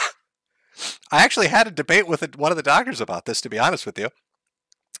 I actually had a debate with one of the doctors about this, to be honest with you.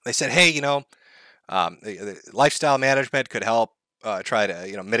 They said, hey, the lifestyle management could help try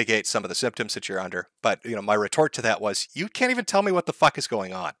to, mitigate some of the symptoms that you're under. But, my retort to that was, you can't even tell me what the fuck is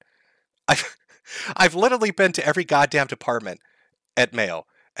going on. I've, I've literally been to every goddamn department at Mayo,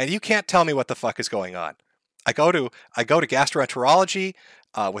 and you can't tell me what the fuck is going on. I go to gastroenterology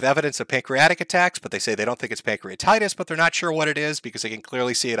with evidence of pancreatic attacks, but they say they don't think it's pancreatitis, but they're not sure what it is because they can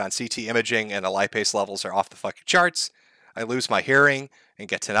clearly see it on CT imaging, and the lipase levels are off the fucking charts. I lose my hearing and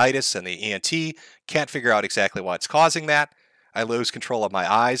get tinnitus, and the ENT can't figure out exactly what's causing that. I lose control of my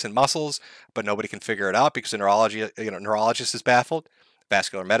eyes and muscles, but nobody can figure it out because the neurologist is baffled.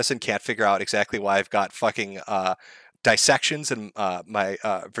 Vascular medicine can't figure out exactly why I've got fucking dissections in my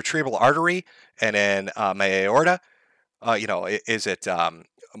vertebral artery and in my aorta. Is it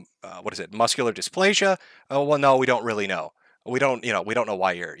what is it? Muscular dysplasia? Oh, well, no, we don't really know. We don't know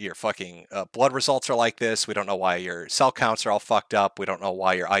why your fucking blood results are like this. We don't know why your cell counts are all fucked up. We don't know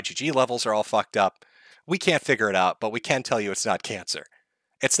why your IgG levels are all fucked up. We can't figure it out, but we can tell you it's not cancer.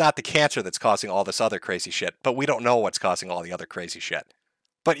 It's not the cancer that's causing all this other crazy shit, but we don't know what's causing all the other crazy shit.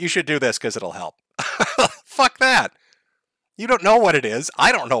 But you should do this because it'll help. Fuck that. You don't know what it is.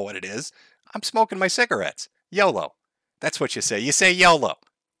 I don't know what it is. I'm smoking my cigarettes. YOLO. That's what you say. You say YOLO.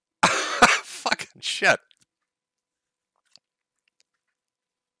 Fucking shit.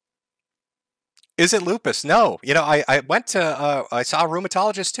 Is it lupus? No. I went to, I saw a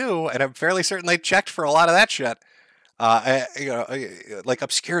rheumatologist too, and I'm fairly certain they checked for a lot of that shit. Like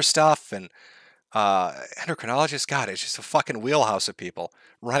obscure stuff and endocrinologists. God, it's just a fucking wheelhouse of people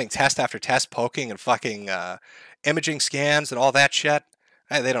running test after test, poking and fucking imaging scans and all that shit.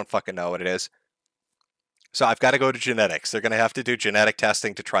 They don't fucking know what it is. So I've got to go to genetics. They're going to have to do genetic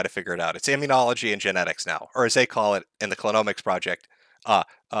testing to try to figure it out. It's immunology and genetics now, or as they call it in the Clonomics project,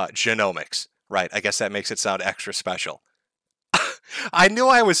 genomics. Right? I guess that makes it sound extra special. I knew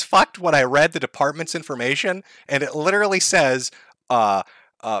I was fucked when I read the department's information, and it literally says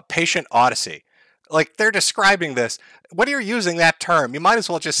patient odyssey. Like, they're describing this. When you're using that term, you might as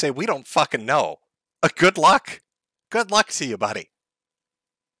well just say, we don't fucking know. Good luck. Good luck to you, buddy.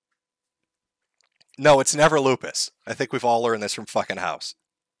 No, it's never lupus. I think we've all learned this from fucking House.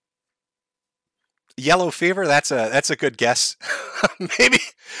 Yellow fever, that's a good guess. maybe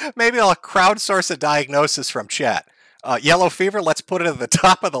maybe I'll crowdsource a diagnosis from chat. Yellow fever, let's put it at the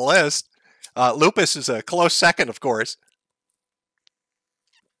top of the list. Lupus is a close second, of course.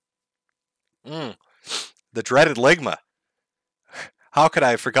 The dreaded ligma. How could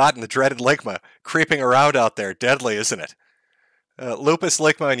I have forgotten the dreaded ligma creeping around out there? Deadly, isn't it? Lupus,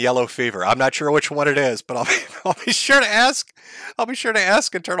 ligma, and yellow fever. I'm not sure which one it is, but I'll be sure to ask. I'll be sure to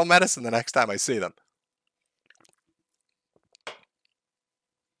ask internal medicine the next time I see them.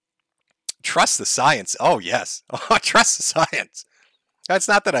 Trust the science. Oh yes, oh, trust the science. It's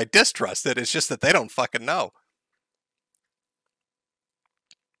not that I distrust it. It's just that they don't fucking know.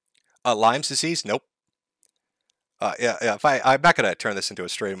 Lyme's disease? Nope. Yeah. If I'm not gonna turn this into a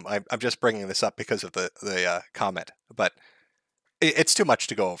stream. I'm just bringing this up because of the comment, but it's too much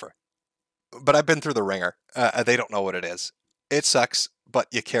to go over. But I've been through the ringer. They don't know what it is. It sucks, but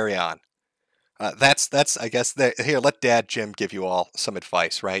you carry on. That's I guess here. Let Dad Jim give you all some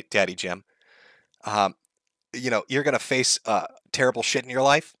advice, right, Daddy Jim? Um, you're gonna face terrible shit in your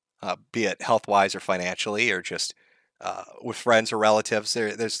life, be it health wise or financially, or just with friends or relatives.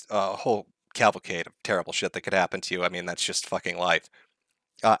 There's a whole cavalcade of terrible shit that could happen to you. I mean, that's just fucking life.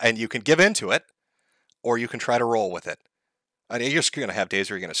 And you can give into it, or you can try to roll with it. I mean, you're just going to have days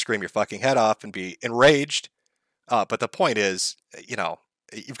where you're going to scream your fucking head off and be enraged. But the point is,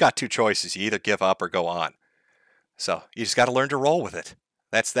 you've got two choices. You either give up or go on. So you just got to learn to roll with it.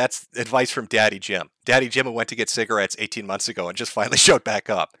 That's advice from Daddy Jim. Daddy Jim who went to get cigarettes 18 months ago and just finally showed back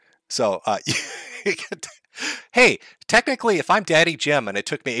up. So, hey, technically, if I'm Daddy Jim and it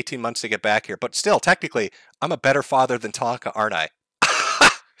took me 18 months to get back here, but still, technically, I'm a better father than Tonka, aren't I?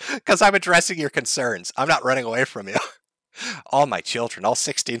 Because I'm addressing your concerns. I'm not running away from you. All my children, all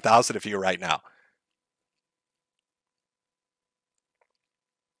 16,000 of you right now.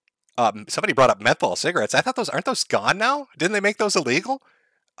 Somebody brought up menthol cigarettes. I thought aren't those gone now? Didn't they make those illegal?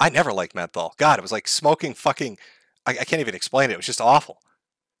 I never liked menthol. God, it was like smoking fucking. I can't even explain it. It was just awful.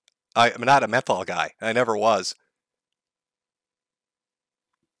 I'm not a menthol guy. I never was.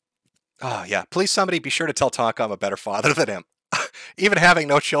 Oh yeah, please somebody be sure to tell Tonka I'm a better father than him. Even having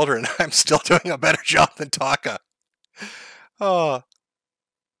no children, I'm still doing a better job than Tonka. Oh.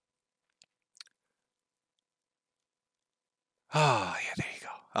 Oh, yeah, there you go.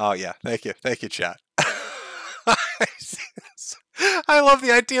 Oh, yeah. Thank you, chat. I love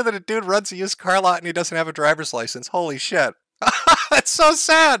the idea that a dude runs a used car lot and he doesn't have a driver's license. Holy shit. That's so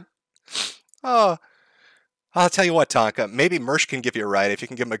sad. Oh, I'll tell you what, Tonka. Maybe Mersh can give you a ride if you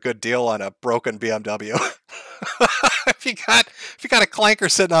can give him a good deal on a broken BMW. if you got a clanker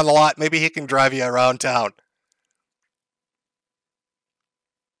sitting on the lot, maybe he can drive you around town.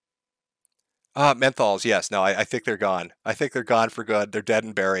 Menthols, yes. No, I think they're gone. I think they're gone for good. They're dead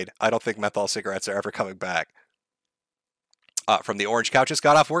and buried. I don't think menthol cigarettes are ever coming back. From the Orange Couches,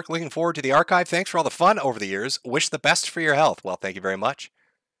 got off work, looking forward to the archive. Thanks for all the fun over the years. Wish the best for your health. Well, thank you very much.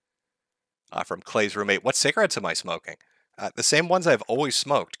 From Clay's roommate, what cigarettes am I smoking? The same ones I've always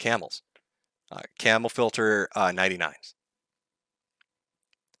smoked, Camels. Camel Filter 99s.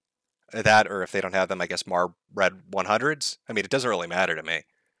 That, or if they don't have them, I guess Marb Red 100s. I mean, it doesn't really matter to me.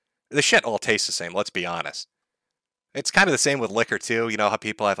 The shit all tastes the same, let's be honest. It's kind of the same with liquor, too. You know how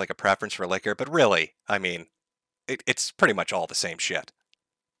people have like a preference for liquor, but really, I mean, it's pretty much all the same shit.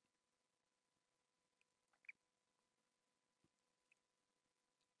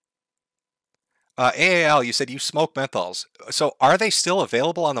 AAL, you said you smoke menthols. So are they still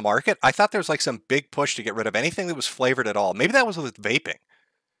available on the market? I thought there was like some big push to get rid of anything that was flavored at all. Maybe that was with vaping.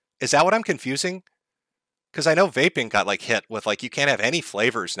 Is that what I'm confusing? Because I know vaping got like hit with like you can't have any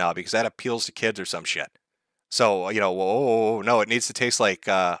flavors now because that appeals to kids or some shit. So, whoa, no, it needs to taste like,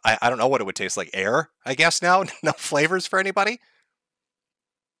 I don't know what it would taste like. Air, I guess now? No flavors for anybody?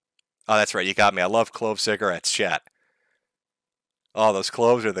 Oh, that's right. You got me. I love clove cigarettes, chat. Oh, those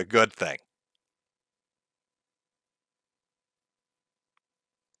cloves are the good thing.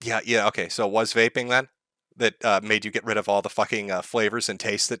 Yeah, okay. So it was vaping then that made you get rid of all the fucking flavors and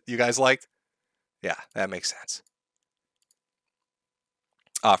tastes that you guys liked? Yeah, that makes sense.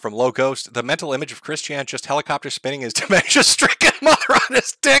 From Low Ghost, the mental image of Christian just helicopter spinning his dementia-stricken mother on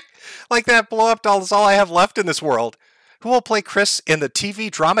his dick like that blow-up doll is all I have left in this world. Who will play Chris in the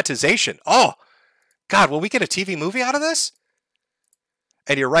TV dramatization? Oh, God, will we get a TV movie out of this?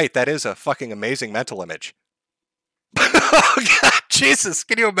 And you're right, that is a fucking amazing mental image. Oh, God, Jesus,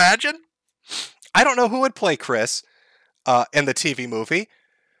 can you imagine? I don't know who would play Chris in the TV movie,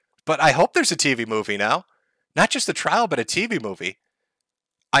 but I hope there's a TV movie now. Not just a trial, but a TV movie.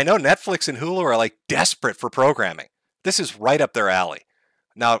 I know Netflix and Hulu are like desperate for programming. This is right up their alley.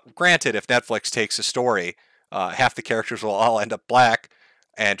 Now, granted, if Netflix takes a story, half the characters will all end up black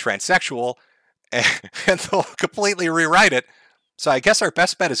and transsexual, and they'll completely rewrite it. So I guess our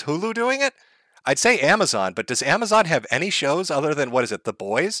best bet is Hulu doing it. I'd say Amazon, but does Amazon have any shows other than, what is it, The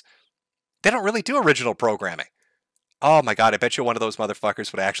Boys? They don't really do original programming. Oh my God, I bet you one of those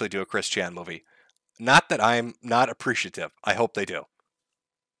motherfuckers would actually do a Chris Chan movie. Not that I'm not appreciative. I hope they do.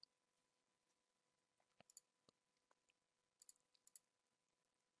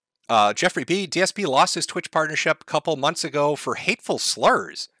 Jeffrey B. DSP lost his Twitch partnership a couple months ago for hateful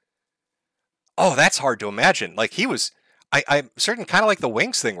slurs. Oh, that's hard to imagine. Like he was, I'm certain, kind of like the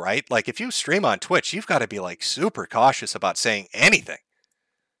Wings thing, right? Like if you stream on Twitch, you've got to be like super cautious about saying anything.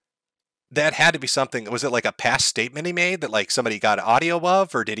 That had to be something. Was it like a past statement he made that like somebody got audio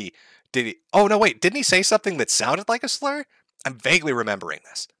of, or did he? Oh no, wait, didn't he say something that sounded like a slur? I'm vaguely remembering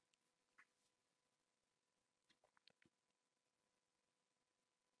this.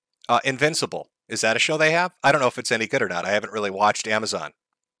 Invincible. Is that a show they have? I don't know if it's any good or not. I haven't really watched Amazon.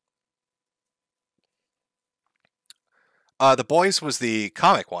 The Boys was the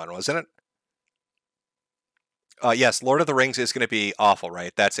comic one, wasn't it? Yes, Lord of the Rings is going to be awful,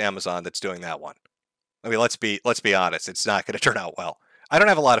 right? That's Amazon that's doing that one. I mean, let's be honest. It's not going to turn out well. I don't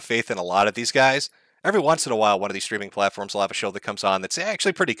have a lot of faith in a lot of these guys. Every once in a while, one of these streaming platforms will have a show that comes on that's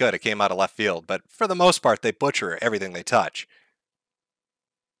actually pretty good. It came out of left field, but for the most part, they butcher everything they touch.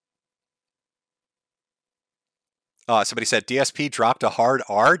 Somebody said DSP dropped a hard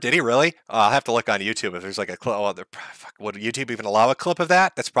R. Did he really? I'll have to look on YouTube if there's like a clip. Oh, would YouTube even allow a clip of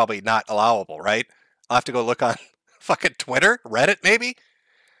that? That's probably not allowable, right? I'll have to go look on fucking Twitter, Reddit, maybe.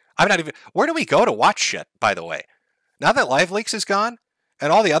 I'm not even. Where do we go to watch shit? By the way, now that LiveLeaks is gone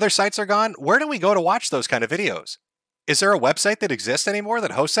and all the other sites are gone, where do we go to watch those kind of videos? Is there a website that exists anymore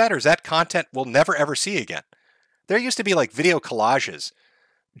that hosts that, or is that content we'll never ever see again? There used to be like video collages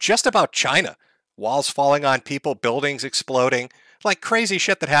just about China. Walls falling on people, buildings exploding, like crazy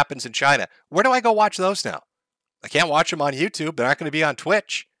shit that happens in China. Where do I go watch those now? I can't watch them on YouTube. They're not going to be on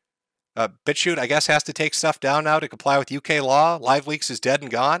Twitch. BitChute, I guess, has to take stuff down now to comply with UK law. LiveLeaks is dead and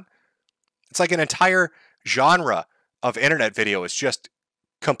gone. It's like an entire genre of internet video is just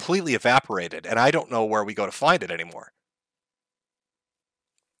completely evaporated, and I don't know where we go to find it anymore.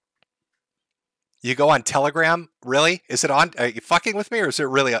 You go on Telegram? Really? Is it on? Are you fucking with me, or is it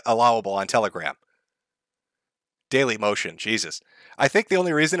really allowable on Telegram? Daily Motion, Jesus. I think the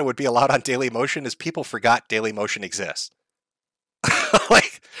only reason it would be allowed on Daily Motion is people forgot Daily Motion exists.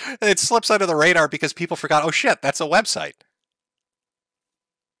 Like, it slips under the radar because people forgot, oh shit, that's a website.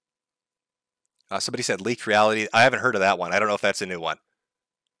 Somebody said leaked reality. I haven't heard of that one. I don't know if that's a new one.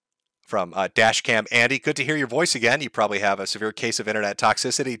 From Dashcam Andy, good to hear your voice again. You probably have a severe case of internet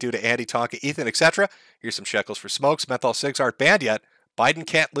toxicity due to Andy, Tonka, Ethan, etc. Here's some shekels for smokes. Menthol cigs aren't banned yet. Biden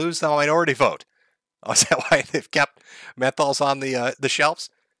can't lose the minority vote. Oh, is that why they've kept menthols on the shelves?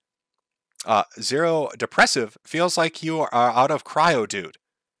 Zero Depressive feels like you are out of cryo, dude.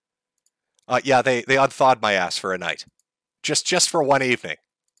 Yeah, they unthawed my ass for a night. Just for one evening.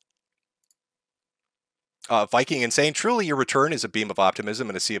 Viking Insane, truly your return is a beam of optimism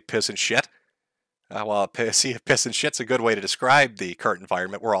in a sea of piss and shit. Well, a sea of piss and shit's a good way to describe the current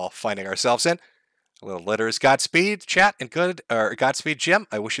environment we're all finding ourselves in. A little litters. Godspeed, chat, and Godspeed, Jim.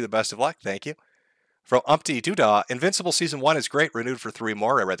 I wish you the best of luck. Thank you. From Umpty Doodah, Invincible Season 1 is great, renewed for 3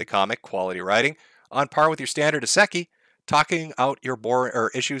 more. I read the comic, quality writing. On par with your standard Iseki, talking out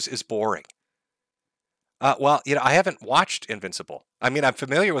your issues is boring. Well, I haven't watched Invincible. I mean, I'm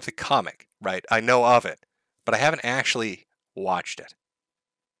familiar with the comic, right? I know of it, but I haven't actually watched it.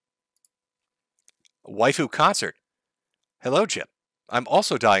 Waifu Concert. Hello, Jim. I'm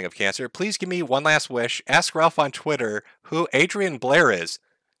also dying of cancer. Please give me one last wish. Ask Ralph on Twitter who Adrian Blair is.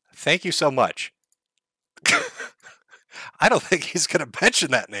 Thank you so much. I don't think he's going to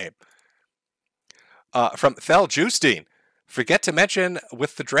mention that name. From Thel Justine. Forget to mention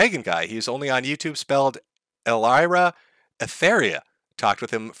with the dragon guy. He's only on YouTube spelled Elira Etheria. Talked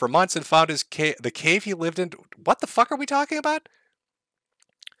with him for months and found the cave he lived in. What the fuck are we talking about?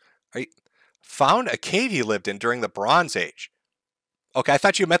 Found a cave he lived in during the Bronze Age. Okay, I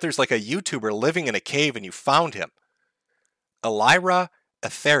thought you meant there's like a YouTuber living in a cave and you found him. Elira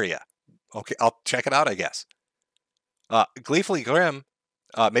Etheria. Okay, I'll check it out, I guess. Gleefully Grim.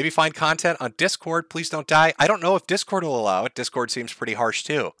 Maybe find content on Discord. Please don't die. I don't know if Discord will allow it. Discord seems pretty harsh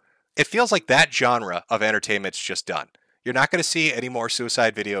too. It feels like that genre of entertainment's just done. You're not going to see any more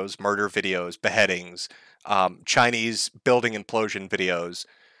suicide videos, murder videos, beheadings, Chinese building implosion videos.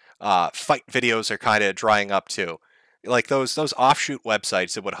 Fight videos are kind of drying up too. Like those offshoot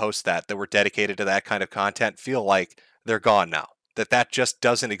websites that would host that were dedicated to that kind of content feel like they're gone now. That just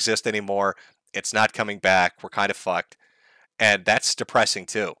doesn't exist anymore. It's not coming back. We're kind of fucked. And that's depressing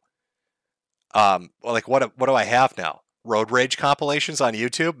too. Like what do I have now? Road rage compilations on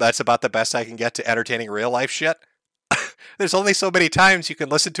YouTube? That's about the best I can get to entertaining real life shit. There's only so many times you can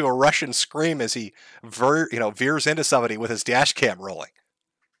listen to a Russian scream as he veers into somebody with his dash cam rolling.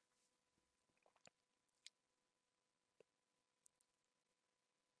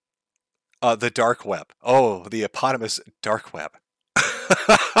 The dark web. Oh, the eponymous dark web.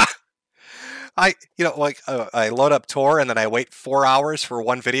 I load up Tor and then I wait 4 hours for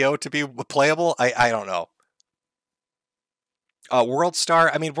one video to be playable. I don't know.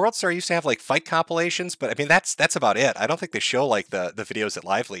 WorldStar. I mean, WorldStar used to have like fight compilations, but I mean that's about it. I don't think they show like the videos that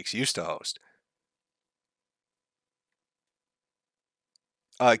LiveLeaks used to host.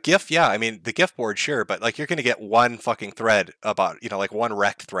 GIF, yeah. I mean the GIF board, sure, but like you're gonna get one fucking thread about like one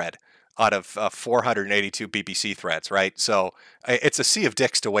rect thread out of 482 BBC threads, right? So it's a sea of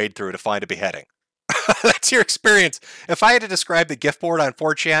dicks to wade through to find a beheading. That's your experience. If I had to describe the GIF board on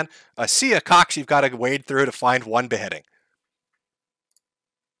 4chan, a sea of cocks you've got to wade through to find one beheading.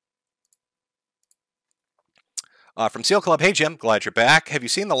 From Seal Club, hey Jim, glad you're back. Have you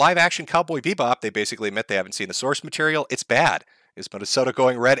seen the live-action Cowboy Bebop? They basically admit they haven't seen the source material. It's bad. Is Minnesota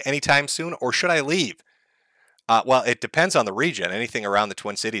going red anytime soon, or should I leave? Well, it depends on the region. Anything around the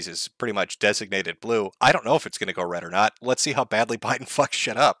Twin Cities is pretty much designated blue. I don't know if it's going to go red or not. Let's see how badly Biden fucks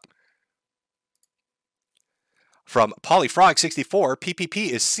shit up. From PollyFrog64, PPP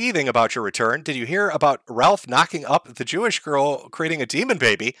is seething about your return. Did you hear about Ralph knocking up the Jewish girl creating a demon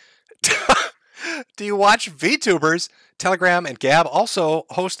baby? Do you watch VTubers? Telegram and Gab also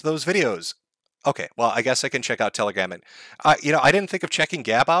host those videos. Okay, well, I guess I can check out Telegram. And, I didn't think of checking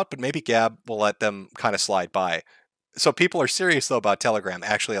Gab out, but maybe Gab will let them kind of slide by. So people are serious, though, about Telegram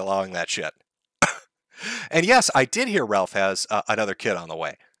actually allowing that shit. And yes, I did hear Ralph has another kid on the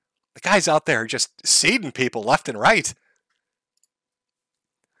way. The guy's out there just seeding people left and right.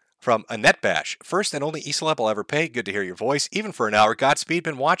 From Annette Bash, first and only e-celeb I'll ever pay. Good to hear your voice, even for an hour. Godspeed,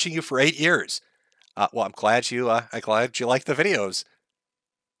 been watching you for 8 years. Well, I'm glad you like the videos.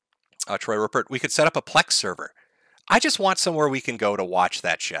 Troy Rupert, we could set up a Plex server. I just want somewhere we can go to watch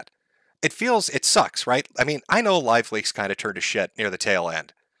that shit. It sucks, right? I mean, I know LiveLeaks kind of turned to shit near the tail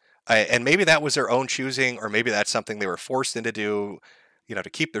end. And maybe that was their own choosing, or maybe that's something they were forced into do, to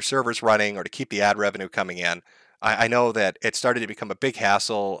keep their servers running or to keep the ad revenue coming in. I know that it started to become a big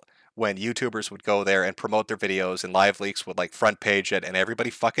hassle when YouTubers would go there and promote their videos, and Live Leaks would like front page it, and everybody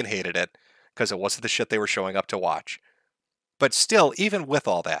fucking hated it because it wasn't the shit they were showing up to watch. But still, even with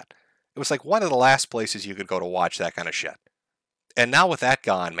all that, it was like one of the last places you could go to watch that kind of shit. And now with that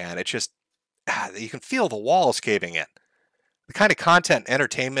gone, man, it just you can feel the walls caving in. The kind of content,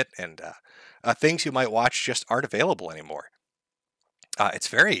 entertainment, and things you might watch just aren't available anymore. It's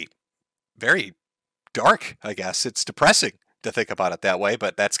very, very dark, I guess. It's depressing to think about it that way,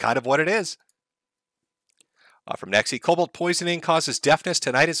 but that's kind of what it is. From Nexi, cobalt poisoning causes deafness,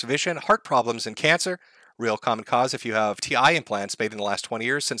 tinnitus, vision, heart problems, and cancer. Real common cause if you have TI implants made in the last 20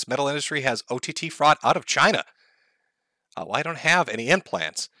 years, since metal industry has OTT fraud out of China. Well, I don't have any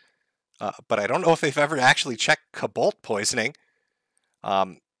implants, but I don't know if they've ever actually checked cobalt poisoning.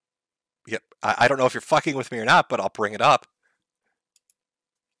 Yep, I don't know if you're fucking with me or not, but I'll bring it up.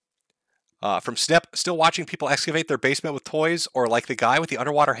 From Snip, still watching people excavate their basement with toys, or like the guy with the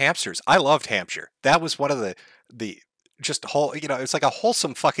underwater hamsters. I loved Hampshire. That was one of the just whole, it's like a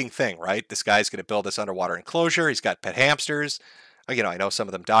wholesome fucking thing, right? This guy's going to build this underwater enclosure. He's got pet hamsters. I know some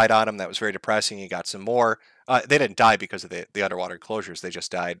of them died on him. That was very depressing. He got some more. They didn't die because of the underwater enclosures. They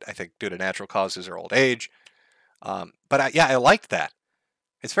just died, I think, due to natural causes or old age. But I liked that.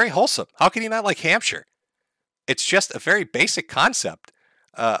 It's very wholesome. How can you not like Hampshire? It's just a very basic concept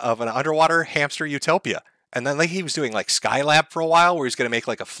of an underwater hamster utopia. And then like he was doing like Skylab for a while where he's going to make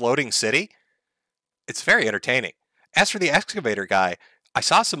like a floating city. It's very entertaining. As for the excavator guy, I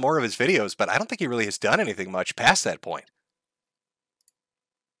saw some more of his videos, but I don't think he really has done anything much past that point.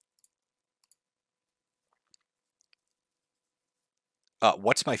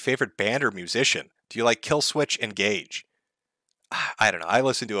 What's my favorite band or musician? Do you like Killswitch and Gage? I don't know. I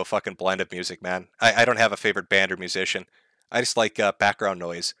listen to a fucking blend of music, man. I don't have a favorite band or musician. I just like background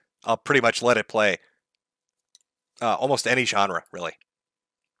noise. I'll pretty much let it play. Almost any genre, really.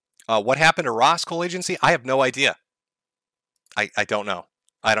 What happened to Ross Coal Agency? I have no idea. I don't know.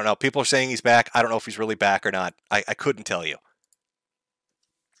 I don't know. People are saying he's back. I don't know if he's really back or not. I couldn't tell you.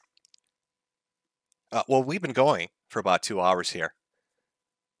 Well, we've been going for about 2 hours here.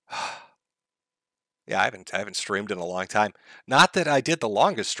 Yeah, I haven't streamed in a long time. Not that I did the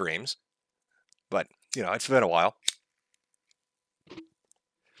longest streams, but it's been a while.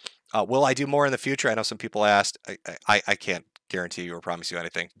 Will I do more in the future? I know some people asked. I can't guarantee you or promise you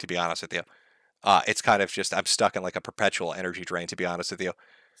anything, to be honest with you. It's kind of just I'm stuck in like a perpetual energy drain, to be honest with you.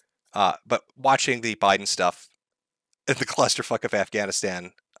 But watching the Biden stuff, the clusterfuck of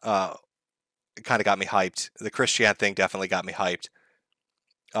Afghanistan, kind of got me hyped. The Christian thing definitely got me hyped.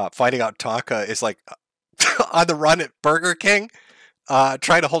 Finding out Tonka is like on the run at Burger King,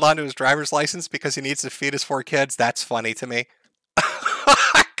 trying to hold on to his driver's license because he needs to feed his 4 kids. That's funny to me.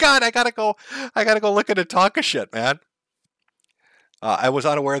 God, I gotta go look into Tonka shit, man. I was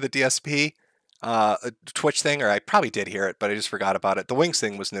unaware of the DSP Twitch thing, or I probably did hear it, but I just forgot about it. The Wings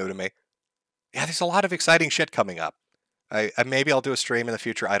thing was new to me. Yeah, there's a lot of exciting shit coming up. I maybe I'll do a stream in the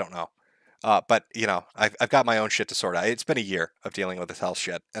future. I don't know. But I've got my own shit to sort out. It's been a year of dealing with this health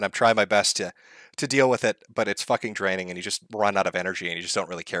shit, and I'm trying my best to deal with it. But it's fucking draining, and you just run out of energy, and you just don't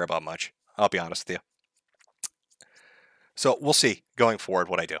really care about much. I'll be honest with you. So we'll see going forward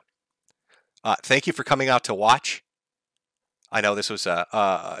what I do. Thank you for coming out to watch. I know this was a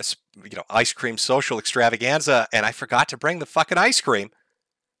ice cream social extravaganza, and I forgot to bring the fucking ice cream.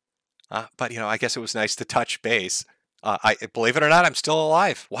 But I guess it was nice to touch base. I believe it or not, I'm still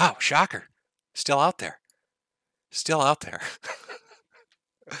alive. Wow, shocker. Still out there. Still out there.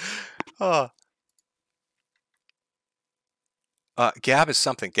 Gab is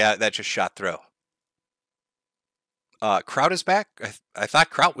something. Gab that just shot through. Kraut is back. I thought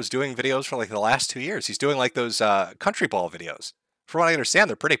Kraut was doing videos for like the last 2 years. He's doing like those country ball videos. From what I understand,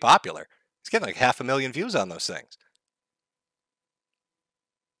 they're pretty popular. He's getting like 500,000 views on those things.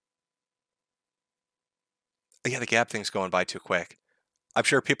 Yeah, the Gab thing's going by too quick. I'm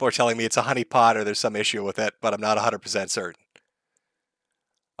sure people are telling me it's a honeypot or there's some issue with it, but I'm not 100% certain.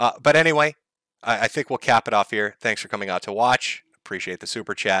 But anyway, I think we'll cap it off here. Thanks for coming out to watch. Appreciate the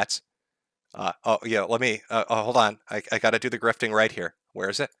super chats. Let me, hold on. I got to do the grifting right here. Where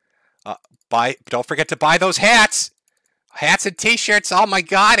is it? Don't forget to buy those hats. Hats and t-shirts. Oh my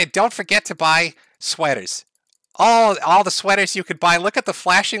God. And don't forget to buy sweaters. All the sweaters you could buy. Look at the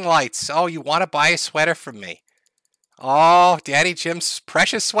flashing lights. Oh, you want to buy a sweater from me? Oh, Daddy Jim's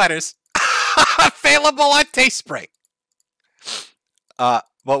precious sweaters. Available on Teespring. Well,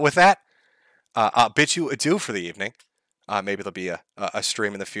 with that, I'll bid you adieu for the evening. Maybe there'll be a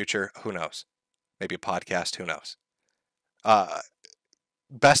stream in the future. Who knows? Maybe a podcast. Who knows?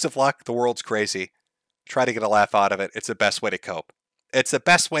 Best of luck. The world's crazy. Try to get a laugh out of it. It's the best way to cope. It's the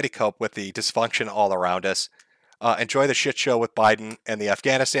best way to cope with the dysfunction all around us. Enjoy the shit show with Biden and the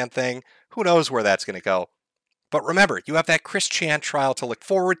Afghanistan thing. Who knows where that's going to go? But remember, you have that Chris Chan trial to look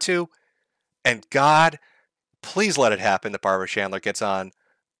forward to. And God, please let it happen that Barbara Chandler gets on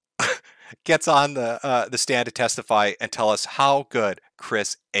the stand to testify and tell us how good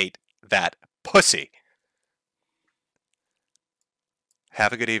Chris ate that pussy.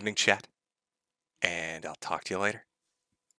 Have a good evening, chat, and I'll talk to you later.